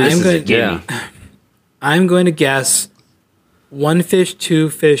 I'm going to guess one fish, two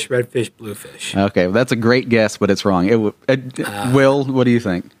fish, red fish, blue fish. Okay, well, that's a great guess, but it's wrong. Will, what do you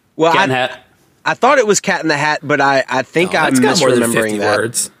think? Well, Cat in Hat. I thought it was Cat in the Hat, but I think I'm That's got more than 50 misremembering that.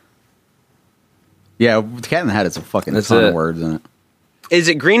 words. Yeah, Cat in the Hat is a fucking That's ton it. of words in it. Is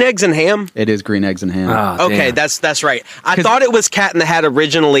it Green Eggs and Ham? It is green eggs and ham. Oh, Okay, damn. that's right. I thought it was Cat in the Hat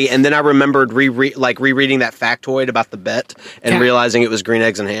originally, and then I remembered rereading that factoid about the bet and Cat- realizing it was Green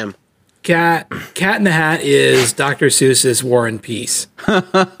Eggs and Ham. Cat in the Hat is Dr. Seuss's War and Peace.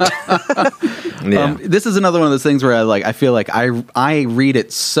 Yeah. This is another one of those things where I feel like I read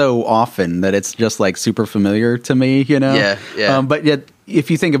it so often that it's just like super familiar to me, you know? Yeah. But yet, if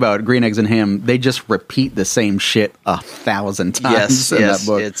you think about Green Eggs and Ham, they just repeat the same shit 1,000 times in that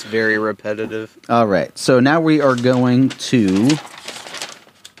book. It's very repetitive. All right, so now we are going to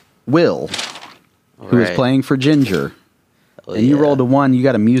Will, who is right. playing for Ginger. Hell And you yeah. rolled a 1, you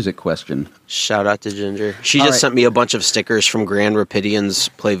got a music question. Shout out to Ginger. She All just right. sent me a bunch of stickers from Grand Rapidians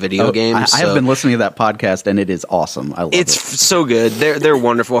Play Video Games. I have so been listening to that podcast, and it is awesome. I love It's it. so good. They're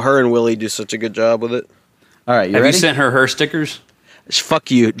wonderful. Her and Willie do such a good job with it. All right, you Have ready? you sent her stickers? Fuck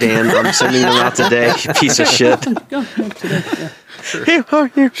you, Dan. I'm sending them out today. You piece of shit. Sure.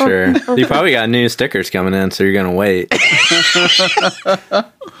 You probably got new stickers coming in, so you're gonna wait.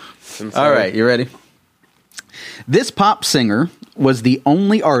 All right, you ready? This pop singer was the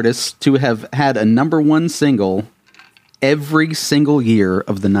only artist to have had a #1 single every single year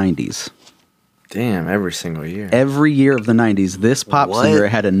of the 90s. Damn, every single year. Every year of the 90s, this pop What? singer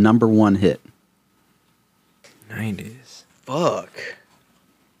had a number one hit. 90s. Fuck.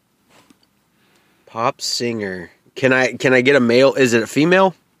 Pop singer. Can I get a male? Is it a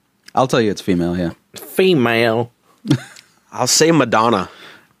female? I'll tell you it's female, yeah. Female. I'll say Madonna.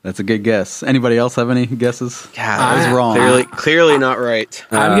 That's a good guess. Anybody else have any guesses? God, I was wrong. Clearly not right.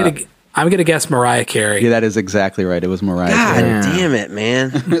 I'm gonna guess Mariah Carey. Yeah, that is exactly right. It was Mariah God Carey. Yeah. damn it,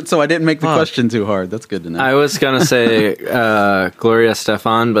 man. So I didn't make the Fuck. question too hard. That's good to know. I was going to say Gloria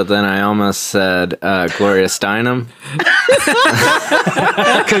Stefan, but then I almost said Gloria Steinem.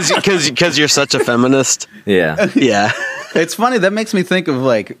 Because you're such a feminist. Yeah. Yeah. It's funny. That makes me think of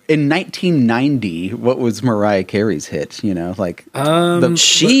like in 1990, what was Mariah Carey's hit? You know, like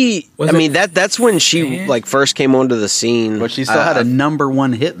She. Was I it mean that's when she like first came onto the scene. but she still had a number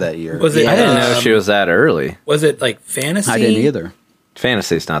one hit that year. Was it? I didn't know she was that early. Was it like Fantasy? I didn't either.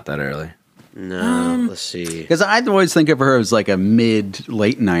 Fantasy's not that early. No. Let's see. Because I'd always think of her as like a late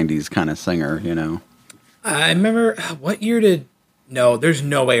 90s kind of singer, you know. I remember what year did? No, there's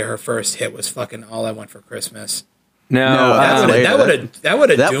no way her first hit was fucking "All I Want for Christmas." No, that's later. That would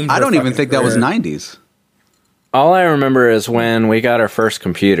have doomed. I her don't even fucking think that was career. 90s. all I remember is when we got our first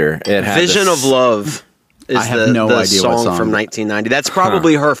computer. It had Vision this- of Love is I have the no idea what song song. from 1990. That's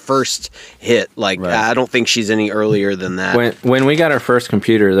probably her first hit. Like Right. I don't think she's any earlier than that. When we got our first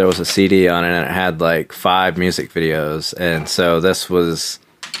computer, there was a CD on it, and it had like 5 music videos, and so this was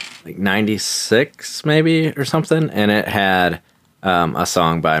like 96 maybe or something, and it had a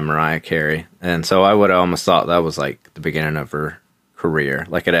song by Mariah Carey, and so I would have almost thought that was like the beginning of her career.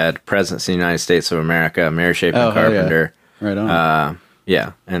 Like it had "Presidents of the United States of America," "Mary Shaping Oh, hell yeah. Carpenter," Right on.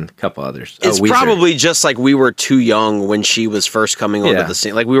 yeah, and a couple others. It's Weezer. probably just like we were too young when she was first coming onto Yeah. the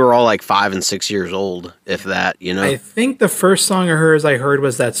scene. Like we were all like 5 and 6 years old, if that. You know. I think the first song of hers I heard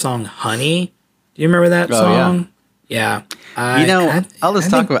was that song "Honey." Do you remember that Oh, song? Yeah. You know, I'll just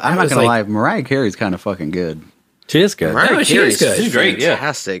talk about. I'm not was gonna like, lie. Mariah Carey's kind of fucking good. She is good. Mariah No, she is Carey's good. She's great, yeah.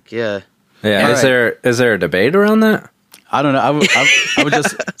 fantastic. Yeah. Yeah, All is there a debate around that? I don't know. I was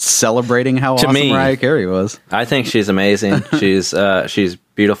just celebrating how To awesome me- Mariah Carey was. I think she's amazing. She's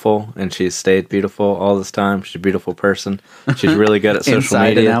beautiful, and she's stayed beautiful all this time. She's a beautiful person. She's really good at social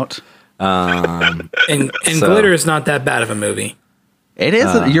Inside media. and out. and So- Glitter is not that bad of a movie. It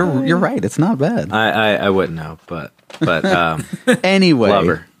is. You're right. It's not bad. I wouldn't know, but Anyway,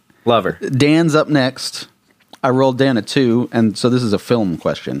 love her. Dan's up next. I rolled Dan a 2, and so this is a film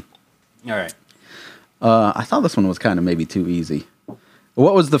question. All right. I thought this one was kind of maybe too easy.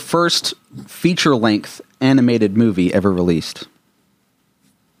 What was the first feature-length animated movie ever released?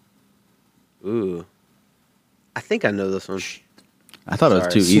 Ooh. I think I know this one. I thought it was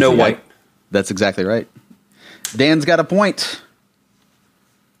Sorry. too easy. Snow White. That's exactly right. Dan's got a point.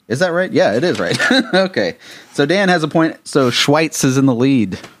 Is that right? Yeah, it is right. Okay. So Dan has a point. So Schweitz is in the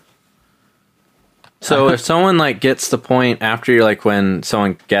lead. So if someone like gets the point after you, like when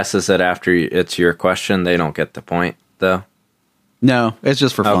someone guesses it after it's your question, they don't get the point though. No, it's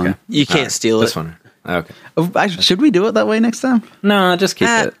just for fun. Okay. You can't steal This it. one. Okay. Should we do it that way next time? No, just keep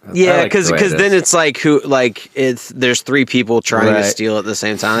it. I Yeah, like the because way it then is. it's like there's 3 people trying to Right. steal at the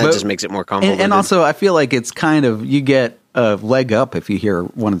same time. It But- just makes it more complicated. And also, I feel like it's kind of, you get a leg up if you hear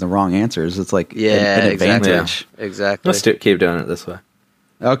one of the wrong answers. It's like an exactly. advantage. Exactly. Let's keep doing it this way.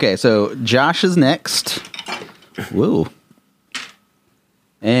 Okay, so Josh is next. Woo.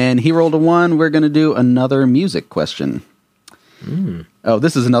 And he rolled a 1. We're going to do another music question. Oh,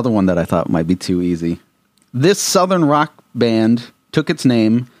 this is another one that I thought might be too easy. This Southern rock band took its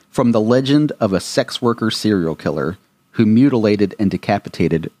name from the legend of a sex worker serial killer who mutilated and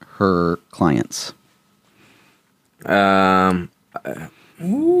decapitated her clients.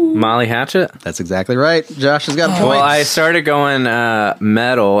 Molly Hatchet. That's exactly right. Josh has got a point. Well, I started going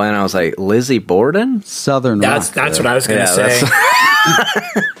metal, and I was like Lizzie Borden. Southern That's rock. what I was gonna Yeah, say.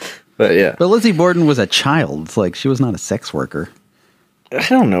 But yeah, But Lizzie Borden was a child. It's like she was not a sex worker. I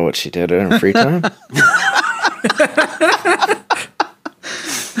don't know what she did in her free time.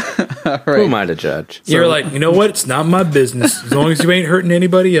 Who am I to judge? You're like, you know what? It's not my business as long as you ain't hurting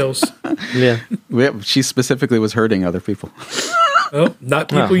anybody else. Yeah, She specifically was hurting other people. Well, not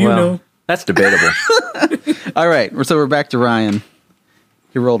people Oh, you well, know. that's debatable. All right, so we're back to Ryan.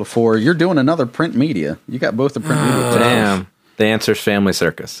 He rolled a 4. You're doing another print media. You got both the print media. Damn, the answer's Family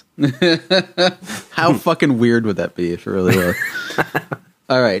Circus. How fucking weird would that be if it really were?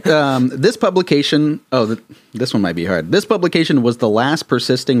 All right. This publication. Oh, this one might be hard. This publication was the last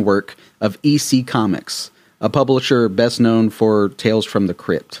persisting work of EC Comics, a publisher best known for Tales from the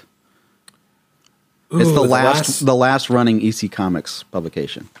Crypt. It's Ooh, the last running EC Comics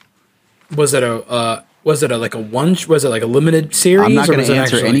publication. Was it a like a one? Was it like a limited series? I'm not or going was to it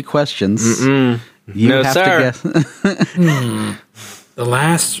answer actually- any questions. You No, have sir. to guess. The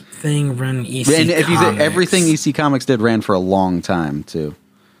last thing run EC And if you Comics. say everything EC Comics did ran for a long time too.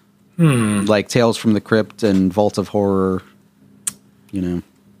 Like Tales from the Crypt and Vault of Horror. You know,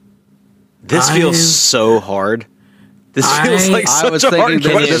 This feels so hard. This feels like I such was a thinking hard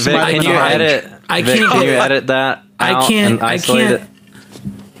that Can you, this question. might Vic, have can been you hard. edit? I Vic, can't Can you get- edit that? I out can't- and I isolate can't- it?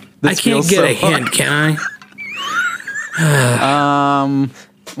 I can't feels get so a hard. hint, can I?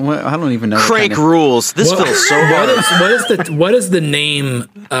 Well, I don't even know. what Crank kind of- rules. This feels so hard. What is the name?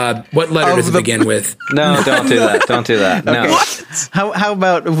 What letter Of does it the- begin with? No, don't do that. Don't do that. No. How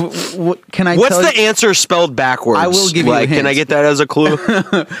about what can I? What's tell the you? answer spelled backwards? I will give you a Like, hint. can I get that as a clue?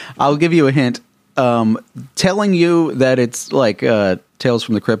 I'll give you a hint. Telling you that it's like Tales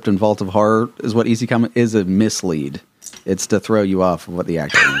from the Crypt and Vault of Horror is what EC Comics is a mislead. It's to throw you off of what the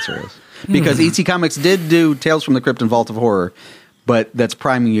actual answer is. Because EC Comics did do Tales from the Crypt and Vault of Horror, but that's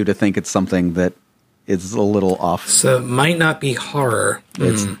priming you to think it's something that is a little off. So it might not be horror.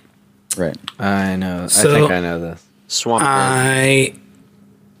 It's right. I know. So- I think I know this. Swamp Man.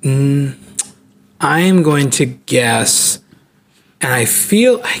 I am going to guess, and I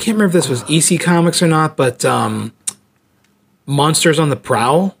can't remember if this was EC Comics or not, but Monsters on the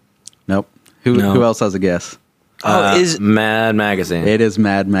Prowl. Nope. No. Who else has a guess? Oh, is Mad Magazine? It is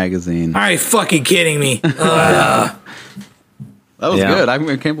Mad Magazine. Are you fucking kidding me? That was Yeah. good. I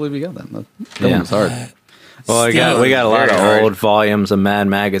can't believe you got that. That Yeah. one was hard. Well, we got a lot Very of hard. old volumes of Mad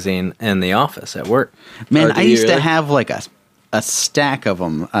Magazine in the office at work. Man, Oh, do I you used to really? have like a stack of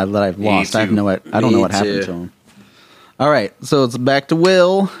them that I've lost. I have too. no. I don't know Me what happened too. to them. All right, so it's back to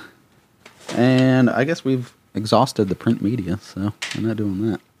Will, and I guess we've exhausted the print media, so I'm not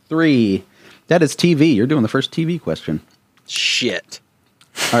doing that. 3. That is TV. You're doing the first TV question. shit.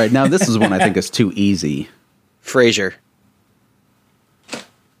 All right, now this is one I think is too easy. Frasier.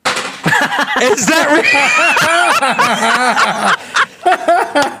 Is that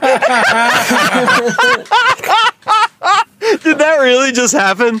Did that really just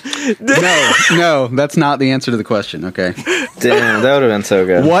happen? No, that's not the answer to the question. Okay. Damn, that would have been so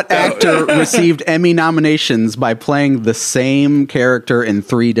good. What actor received Emmy nominations by playing the same character in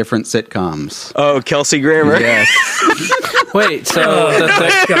 3 different sitcoms? Oh, Kelsey Grammer. Yes. Wait, so the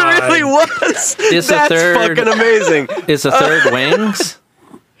It God. really was. Is the That's third- fucking amazing. is the third Wings?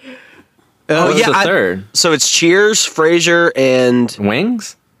 Oh, What's yeah, the I- third? So it's Cheers, Frasier, and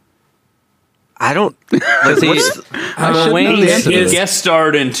Wings? I don't. Because he should know the Wings. answer to He this. guest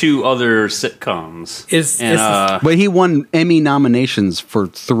starred in 2 other sitcoms. Is and But he won Emmy nominations for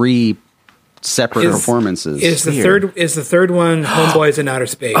 3 separate Is- performances. the third one Homeboys in Outer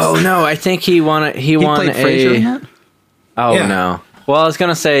Space? Oh no, I think he won it. He won played Frasier in a. that? Oh Yeah. no. Well, I was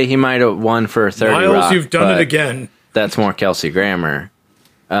gonna say he might have won for 30 Miles, Rock, you've done but it again. That's more Kelsey Grammer.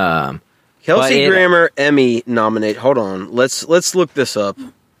 But Kelsey it- Grammer Emmy nominate. Hold on. Let's look this up.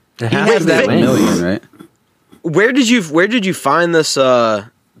 It He has has to that be Wings. million, right? Where did you find this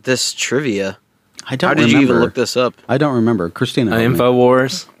this trivia? I don't How did remember. you even look this up? I don't remember. Christina. help me.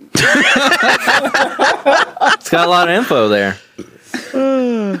 InfoWars. It's got a lot of info there.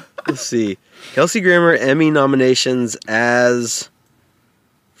 Let's see. Kelsey Grammer Emmy nominations as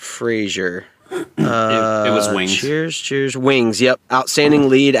Frasier. it was Wings. Cheers, Wings. Yep, outstanding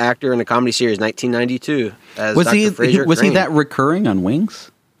lead actor in a comedy series, 1992. As Was Dr. he Fraser was he Crane. that recurring on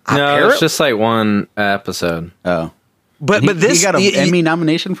Wings? No, Apparent- it's just like one episode. Oh. But this he got an y- y- Emmy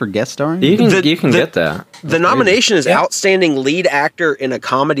nomination for guest starring? You can The- get that, The nomination is outstanding lead actor in a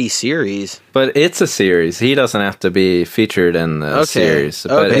comedy series. but it's a series. He doesn't have to be featured in the Okay. series.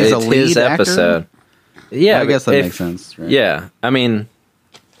 But Okay. He's a it's lead his actor? episode. Yeah, I guess that if- makes sense. Right? Yeah, I mean,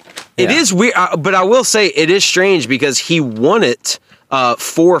 It Yeah. is weird, but I will say it is strange because he won it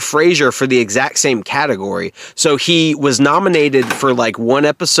for Frasier for the exact same category. So he was nominated for like one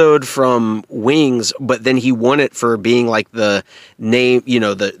episode from Wings, but then he won it for being like the name,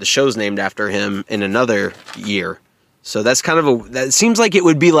 the show's named after him in another year. So that's kind of that seems like it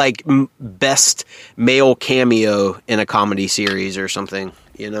would be like best male cameo in a comedy series or something,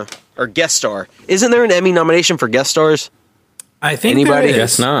 or guest star. Isn't there an Emmy nomination for guest stars? I think Anybody? there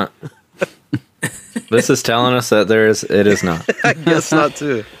guess is. not. This is telling us that it is not. I guess not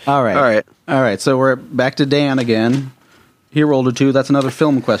too. All right. All right. All right. So we're back to Dan again. Hero Older 2. That's another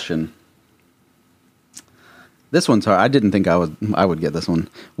film question. This one's hard. I didn't think I would get this one.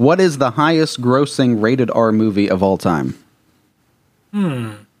 What is the highest grossing rated R movie of all time?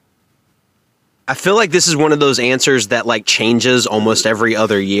 I feel like this is one of those answers that like changes almost every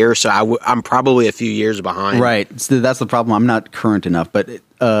other year. So I'm probably a few years behind. Right. So that's the problem. I'm not current enough, but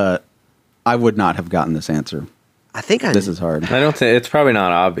I would not have gotten this answer. I think This is hard. I don't think it's probably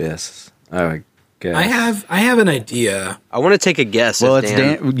not obvious. I would guess. I have an idea. I want to take a guess. Well, if it's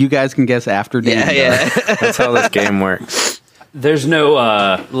Dan. Dan. You guys can guess after Dan. Yeah, does. yeah. That's how this game works. There's no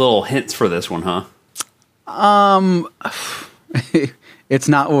little hints for this one, huh? It's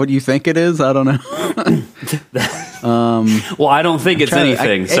not what you think it is. I don't know. Well, I don't think it's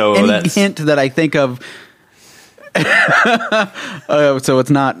anything. So any that's hint that I think of. So it's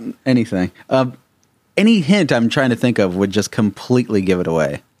not anything. Any hint I'm trying to think of would just completely give it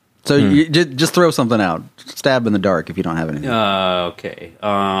away. So you just throw something out. Stab in the dark if you don't have anything. okay.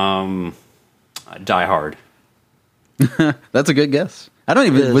 Die Hard. That's a good guess. I don't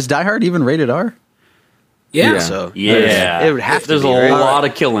even. Was Die Hard even rated R? Yeah. So Yeah, it would have to There's be, a right? lot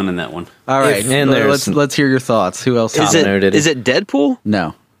of killing in that one. All right, And let's hear your thoughts. Who else? Is Nudity. it Deadpool?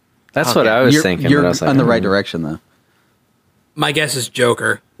 No, That's what I was you're, thinking. You're but I was like, on the right mm. direction though. My guess is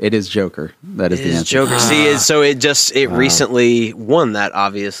Joker. It is Joker. That is It the is answer. Joker. See, so it recently won that.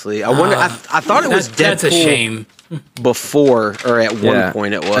 Obviously, I wonder. I thought it was Deadpool That's a shame. before, or at Yeah. one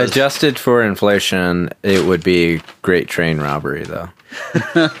point it was. Adjusted for inflation, it would be Great Train Robbery, though.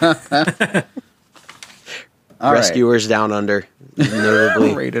 All right. Rescuers Down Under,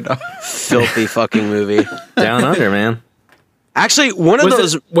 notably Rated R. filthy fucking movie. Down Under, man. Actually, one of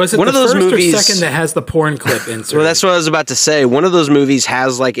those Was it one the of those first movies. or second that has the porn clip insert? Well, that's what I was about to say. One of those movies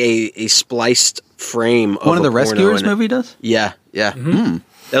has like a spliced frame. One of a the porno Rescuers in it. movie does. Yeah, yeah.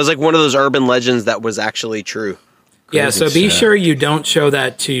 That was like one of those urban legends that was actually true. Yeah, so be sure you don't show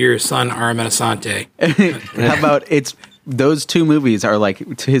that to your son Armin Asante. How about it's those two movies are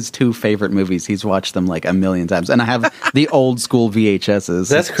like his two favorite movies. He's watched them like a million times, and I have the old school VHSs.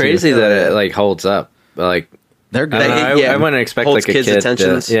 That's crazy that it like holds up. Like They're I good. don't know, I wouldn't expect holds like a kids' kid.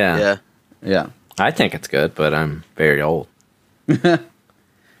 attentions. Yeah. Yeah. I think it's good, but I'm very old.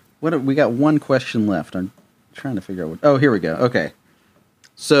 We got one question left. I'm trying to figure out what. Oh, here we go. Okay.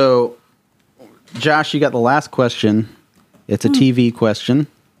 So, Josh, you got the last question. It's a TV question.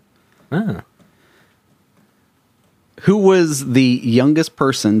 Ah. Who was the youngest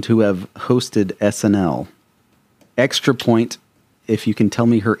person to have hosted SNL? Extra point if you can tell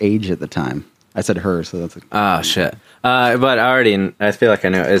me her age at the time. I said her, so that's Oh shit! But I feel like I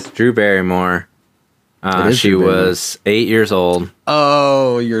know. It's Drew Barrymore. is She Drew Barrymore. was 8 years old,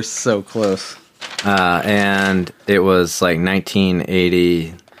 Oh, you're so close. and it was like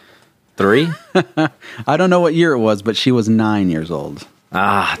 1983. I don't know what year it was, but she was 9 years old.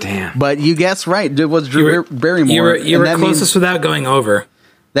 Ah, damn! But you guessed right. It was Drew Barrymore. You were and that closest without going over.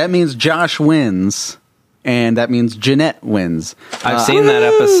 means Josh wins, and that means Jeanette wins. I've seen that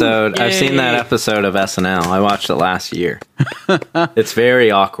episode. I've seen that episode of SNL. I watched it last year. It's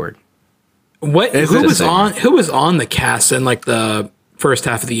very awkward. What? Is Who it was the same? on? Who was on the cast in like the first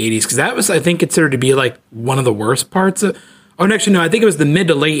half of the '80s? Because that was, I think, considered to be like one of the worst parts of. Oh, no, actually, no. I think it was the mid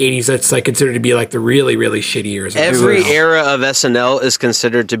to late '80s that's like considered to be like the really, really shitty years. of Every SNL. era of SNL is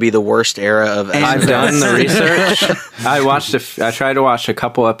considered to be the worst era of SNL. I've done the research. I tried to watch a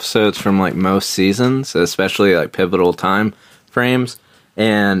couple episodes from like most seasons, especially like pivotal time frames,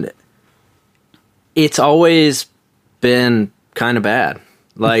 and it's always been kind of bad.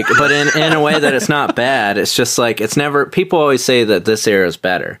 Like, but in a way that it's not bad. It's just like it's never. People always say that this era is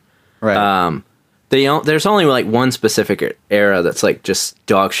better. Right. There's only like one specific era that's like just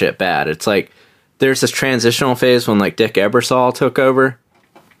dog shit bad. It's like there's this transitional phase when like Dick Ebersol took over.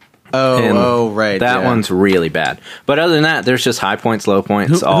 And right. That yeah. one's really bad. But other than that, there's just high points, low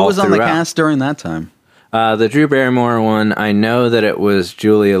points. Who all was on the throughout. cast during that time? The Drew Barrymore one, I know that it was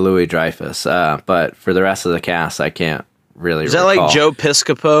Julia Louis-Dreyfus, but for the rest of the cast, I can't really. Is that recall. like Joe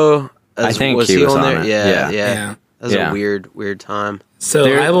Piscopo? I think he was on it. Yeah. Yeah. That was Yeah. a weird time. So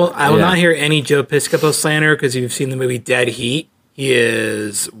There- I will yeah. not hear any Joe Piscopo slander because you've seen the movie Dead Heat. He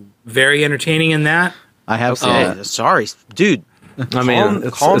is very entertaining in that. I have seen Hey, it. sorry, dude. I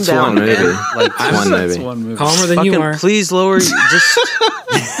mean, calm it's down, one movie. man. Like, It's one movie. One movie. Calmer than you Fucking are. please lower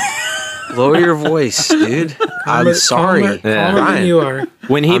lower your voice, dude. I'm sorry. Calmer Yeah. than Ryan. you are.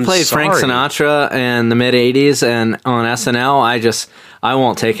 When he I'm played Frank sorry. Sinatra in the mid '80s and on SNL, I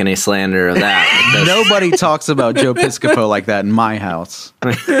won't take any slander of that. Nobody talks about Joe Piscopo like that in my house.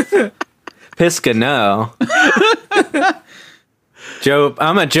 Pisca, no. Joe,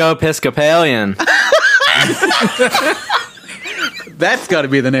 I'm a Joe Episcopalian. That's got to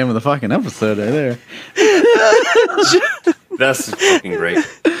be the name of the fucking episode right there. That's fucking great.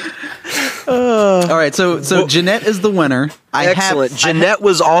 All right, so Jeanette is the winner. Excellent. Jeanette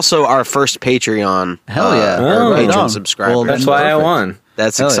was also our first Patreon. Hell yeah. Oh, Right Patreon on. subscriber. Well, That's then why I perfect. won.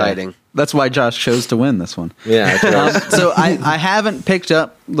 That's Hell yeah. exciting. That's why Josh chose to win this one. Yeah. So I haven't picked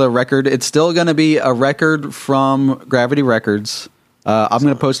up the record. It's still going to be a record from Gravity Records. I'm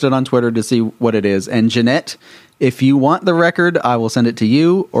going to post it on Twitter to see what it is. And Jeanette, if you want the record, I will send it to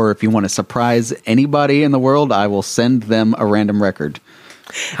you. Or if you want to surprise anybody in the world, I will send them a random record.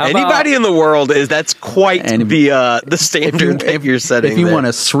 Anybody in the world that's quite the standard if you're setting. If you want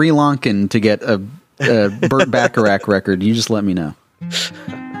a Sri Lankan to get a Burt Bacharach record, you just let me know.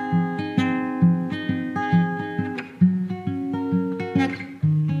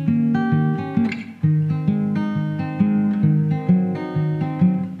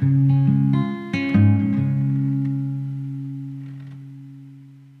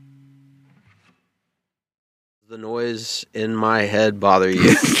 The noise in my head bother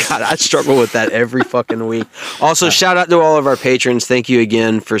you? God, I struggle with that every fucking week. Also, shout out to all of our patrons. Thank you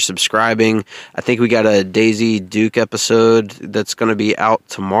again for subscribing. I think we got a Daisy Duke episode that's going to be out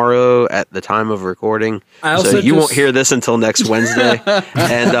tomorrow at the time of recording. So you won't hear this until next Wednesday.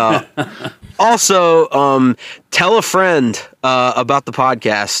 And also, tell a friend about the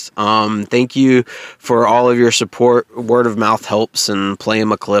podcast. Thank you for all of your support. Word of mouth helps, and play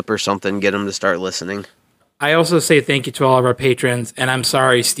them a clip or something. Get them to start listening. I also say thank you to all of our patrons, and I'm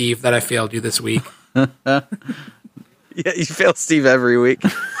sorry, Steve, that I failed you this week. Yeah, you fail Steve every week.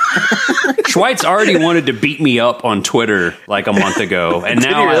 Schweitz already wanted to beat me up on Twitter like a month ago, and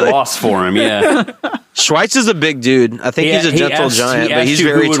now I lost for him. Yeah, Schweitz is a big dude. I think he's a gentle giant, but he's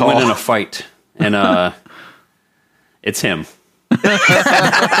very who would tall. win in a fight, and it's him.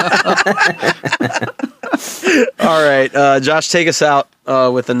 All right, Josh, take us out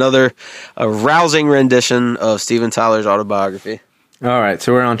with another rousing rendition of Steven Tyler's autobiography. All right,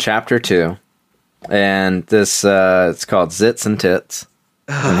 so we're on chapter 2, and this it's called Zits and Tits.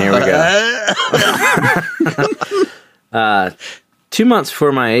 And here we go. 2 months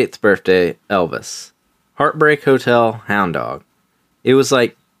before my 8th birthday, Elvis. Heartbreak Hotel, Hound Dog. It was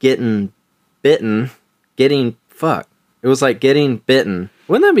like getting bitten. It was like getting bitten.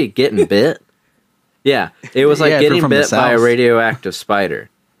 Wouldn't that be getting bit? Yeah, it was like getting bit by a radioactive spider.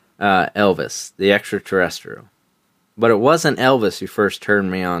 Elvis, the extraterrestrial. But it wasn't Elvis who first turned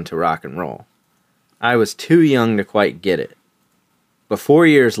me on to rock and roll. I was too young to quite get it. But 4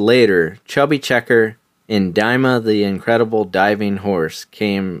 years later, Chubby Checker and Dyma the Incredible Diving Horse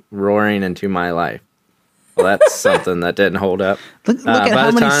came roaring into my life. Well, that's something that didn't hold up. Look at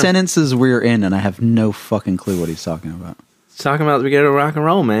how many sentences we're in, and I have no fucking clue what he's talking about. He's talking about the beginning of rock and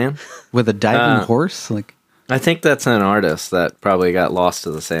roll, man. With a diving horse? I think that's an artist that probably got lost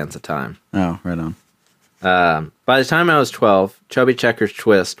to the sands of time. Oh, right on. By the time I was 12, Chubby Checker's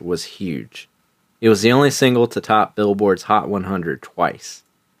Twist was huge. It was the only single to top Billboard's Hot 100 twice.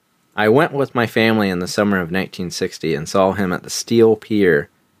 I went with my family in the summer of 1960 and saw him at the Steel Pier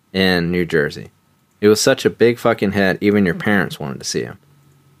in New Jersey. It was such a big fucking hit, even your parents wanted to see him.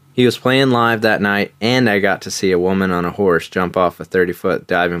 He was playing live that night, and I got to see a woman on a horse jump off a 30-foot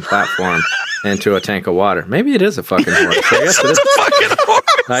diving platform into a tank of water. Maybe it is a fucking horse. I guess it is a fucking horse.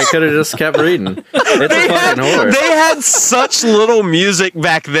 I could have just kept reading. It's a fucking horse. They had such little music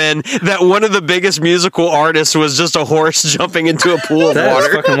back then that one of the biggest musical artists was just a horse jumping into a pool of That is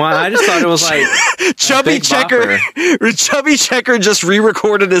water. fucking wild. I just thought it was like Chubby Checker. Chubby Checker just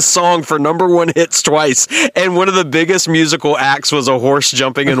re-recorded his song for #1 hits twice, and one of the biggest musical acts was a horse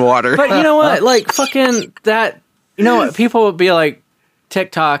jumping in water. But you know what? Like fucking that. You know what? People would be like,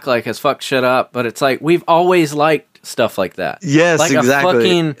 TikTok has fucked shit up, but it's like we've always liked stuff like that. Yes, like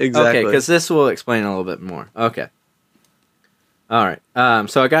exactly. Okay, because this will explain a little bit more. Okay. All right.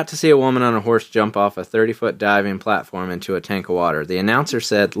 So I got to see a woman on a horse jump off a 30-foot diving platform into a tank of water. The announcer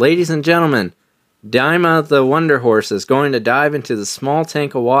said, "Ladies and gentlemen, Dyma the Wonder Horse is going to dive into the small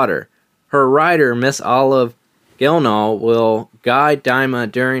tank of water. Her rider, Miss Olive Gilnall, will guide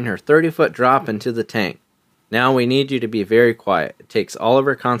Dyma during her 30-foot drop into the tank. Now we need you to be very quiet. It takes all of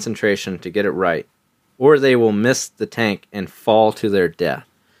her concentration to get it right, or they will miss the tank and fall to their death."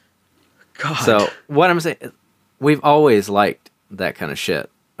 God. So what I'm saying, we've always liked that kind of shit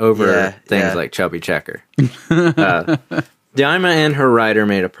over things like Chubby Checker. Dyma and her rider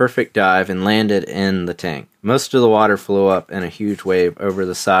made a perfect dive and landed in the tank. Most of the water flew up in a huge wave over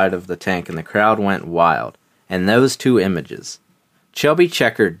the side of the tank, and the crowd went wild. And those two images, Chubby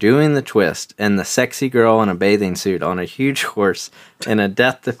Checker doing the twist and the sexy girl in a bathing suit on a huge horse in a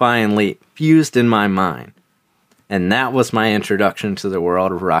death-defying leap, fused in my mind. And that was my introduction to the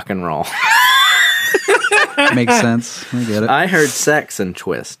world of rock and roll. Makes sense. I get it. I heard sex and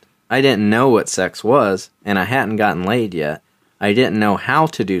twist. I didn't know what sex was, and I hadn't gotten laid yet. I didn't know how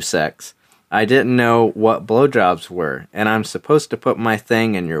to do sex, I didn't know what blowjobs were, and I'm supposed to put my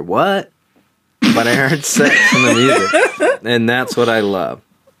thing in your what? But I heard sex in the music, and that's what I love.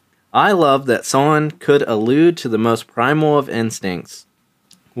 I love that someone could allude to the most primal of instincts,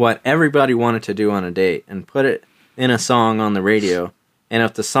 what everybody wanted to do on a date, and put it in a song on the radio, and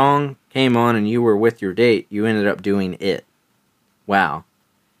if the song came on and you were with your date, you ended up doing it. Wow.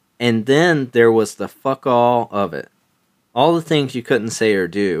 And then there was the fuck all of it. All the things you couldn't say or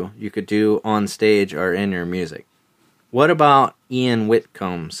do, you could do on stage or in your music. What about Ian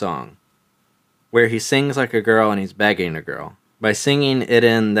Whitcomb's song, where he sings like a girl and he's begging a girl? By singing it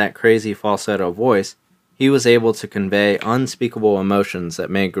in that crazy falsetto voice, he was able to convey unspeakable emotions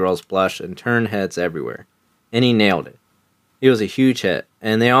that made girls blush and turn heads everywhere. And he nailed it. He was a huge hit,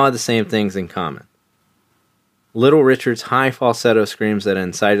 and they all had the same things in common. Little Richard's high falsetto screams that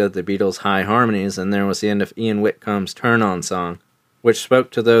incited the Beatles' high harmonies, and there was the end of Ian Whitcomb's Turn On song, which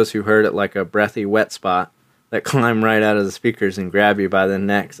spoke to those who heard it like a breathy wet spot that climbed right out of the speakers and grabbed you by the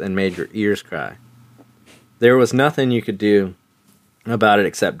necks and made your ears cry. There was nothing you could do about it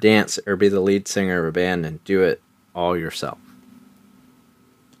except dance or be the lead singer of a band and do it all yourself.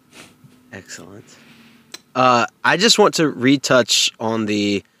 Excellent. I just want to retouch on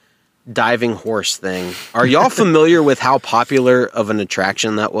the diving horse thing. Are y'all familiar with how popular of an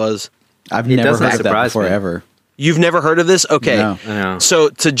attraction that was? I've never doesn't heard of that surprise before me. ever. You've never heard of this? Okay. No. I know. So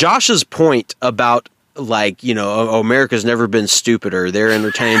to Josh's point about like, you know, America's never been stupider. They're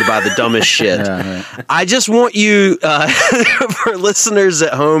entertained by the dumbest shit. Yeah, right. I just want you, for listeners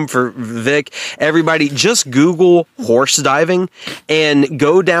at home, for Vic, everybody, just Google horse diving and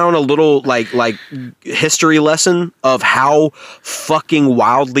go down a little like history lesson of how fucking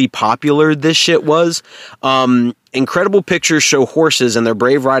wildly popular this shit was. Incredible pictures show horses and their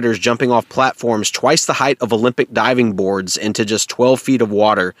brave riders jumping off platforms twice the height of Olympic diving boards into just 12 feet of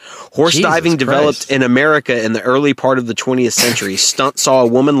water. Horse Jesus diving developed Christ. in America in the early part of the 20th century. Stunt saw a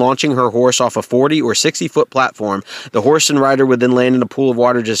woman launching her horse off a 40 or 60-foot platform. The horse and rider would then land in a pool of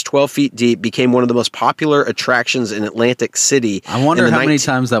water just 12 feet deep, became one of the most popular attractions in Atlantic City. I wonder in the how many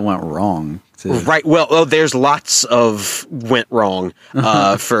times that went wrong. Too. Right. Well, there's lots of went wrong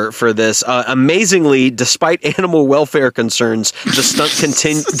for this. Amazingly, despite animal welfare concerns, the stunt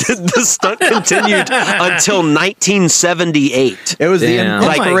continued until 1978. It was Damn. the Oh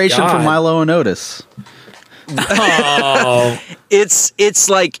my inspiration for God. Milo and Otis. Oh, It's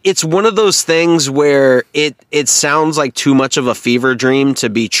like it's one of those things where it sounds like too much of a fever dream to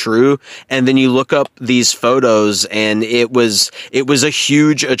be true, and then you look up these photos, and it was a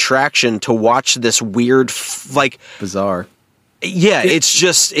huge attraction to watch this weird Bizarre. yeah.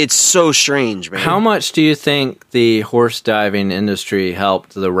 It's so strange, man. How much do you think the horse diving industry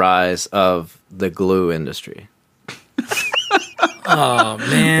helped the rise of the glue industry? oh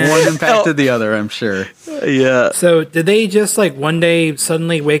man. One impacted the other, I'm sure. Yeah. So did they just like one day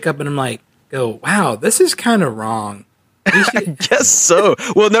suddenly wake up and I'm like, go, wow, this is kind of wrong. We should- Guess so.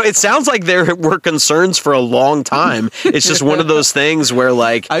 Well, no, it sounds like there were concerns for a long time. It's just one of those things where,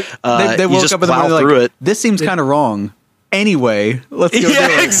 like, They you woke just up in the plow morning through like, it. this seems kind of wrong. Anyway, let's go do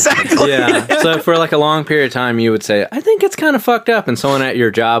Yeah, it. exactly. Yeah. So for like a long period of time, you would say, I think it's kind of fucked up. And someone at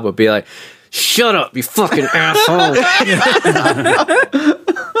your job would be like, shut up, you fucking asshole.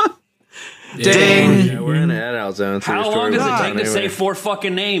 Ding. Yeah, we're in the edit zone. So How your long story does was it done take to say anyway. 4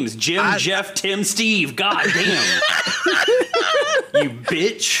 fucking names? Jim, Jeff, Tim, Steve. God damn. You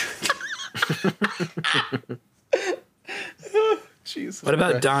bitch. Jesus What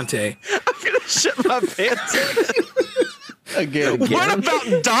about Christ. Dante? I'm gonna shit my pants. Again. What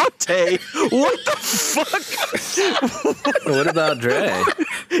about Dante? What the fuck? What about Dre?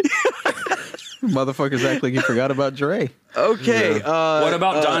 Motherfuckers act like you forgot about Dre. Okay. What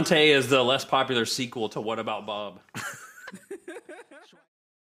about Dante as the less popular sequel to What About Bob?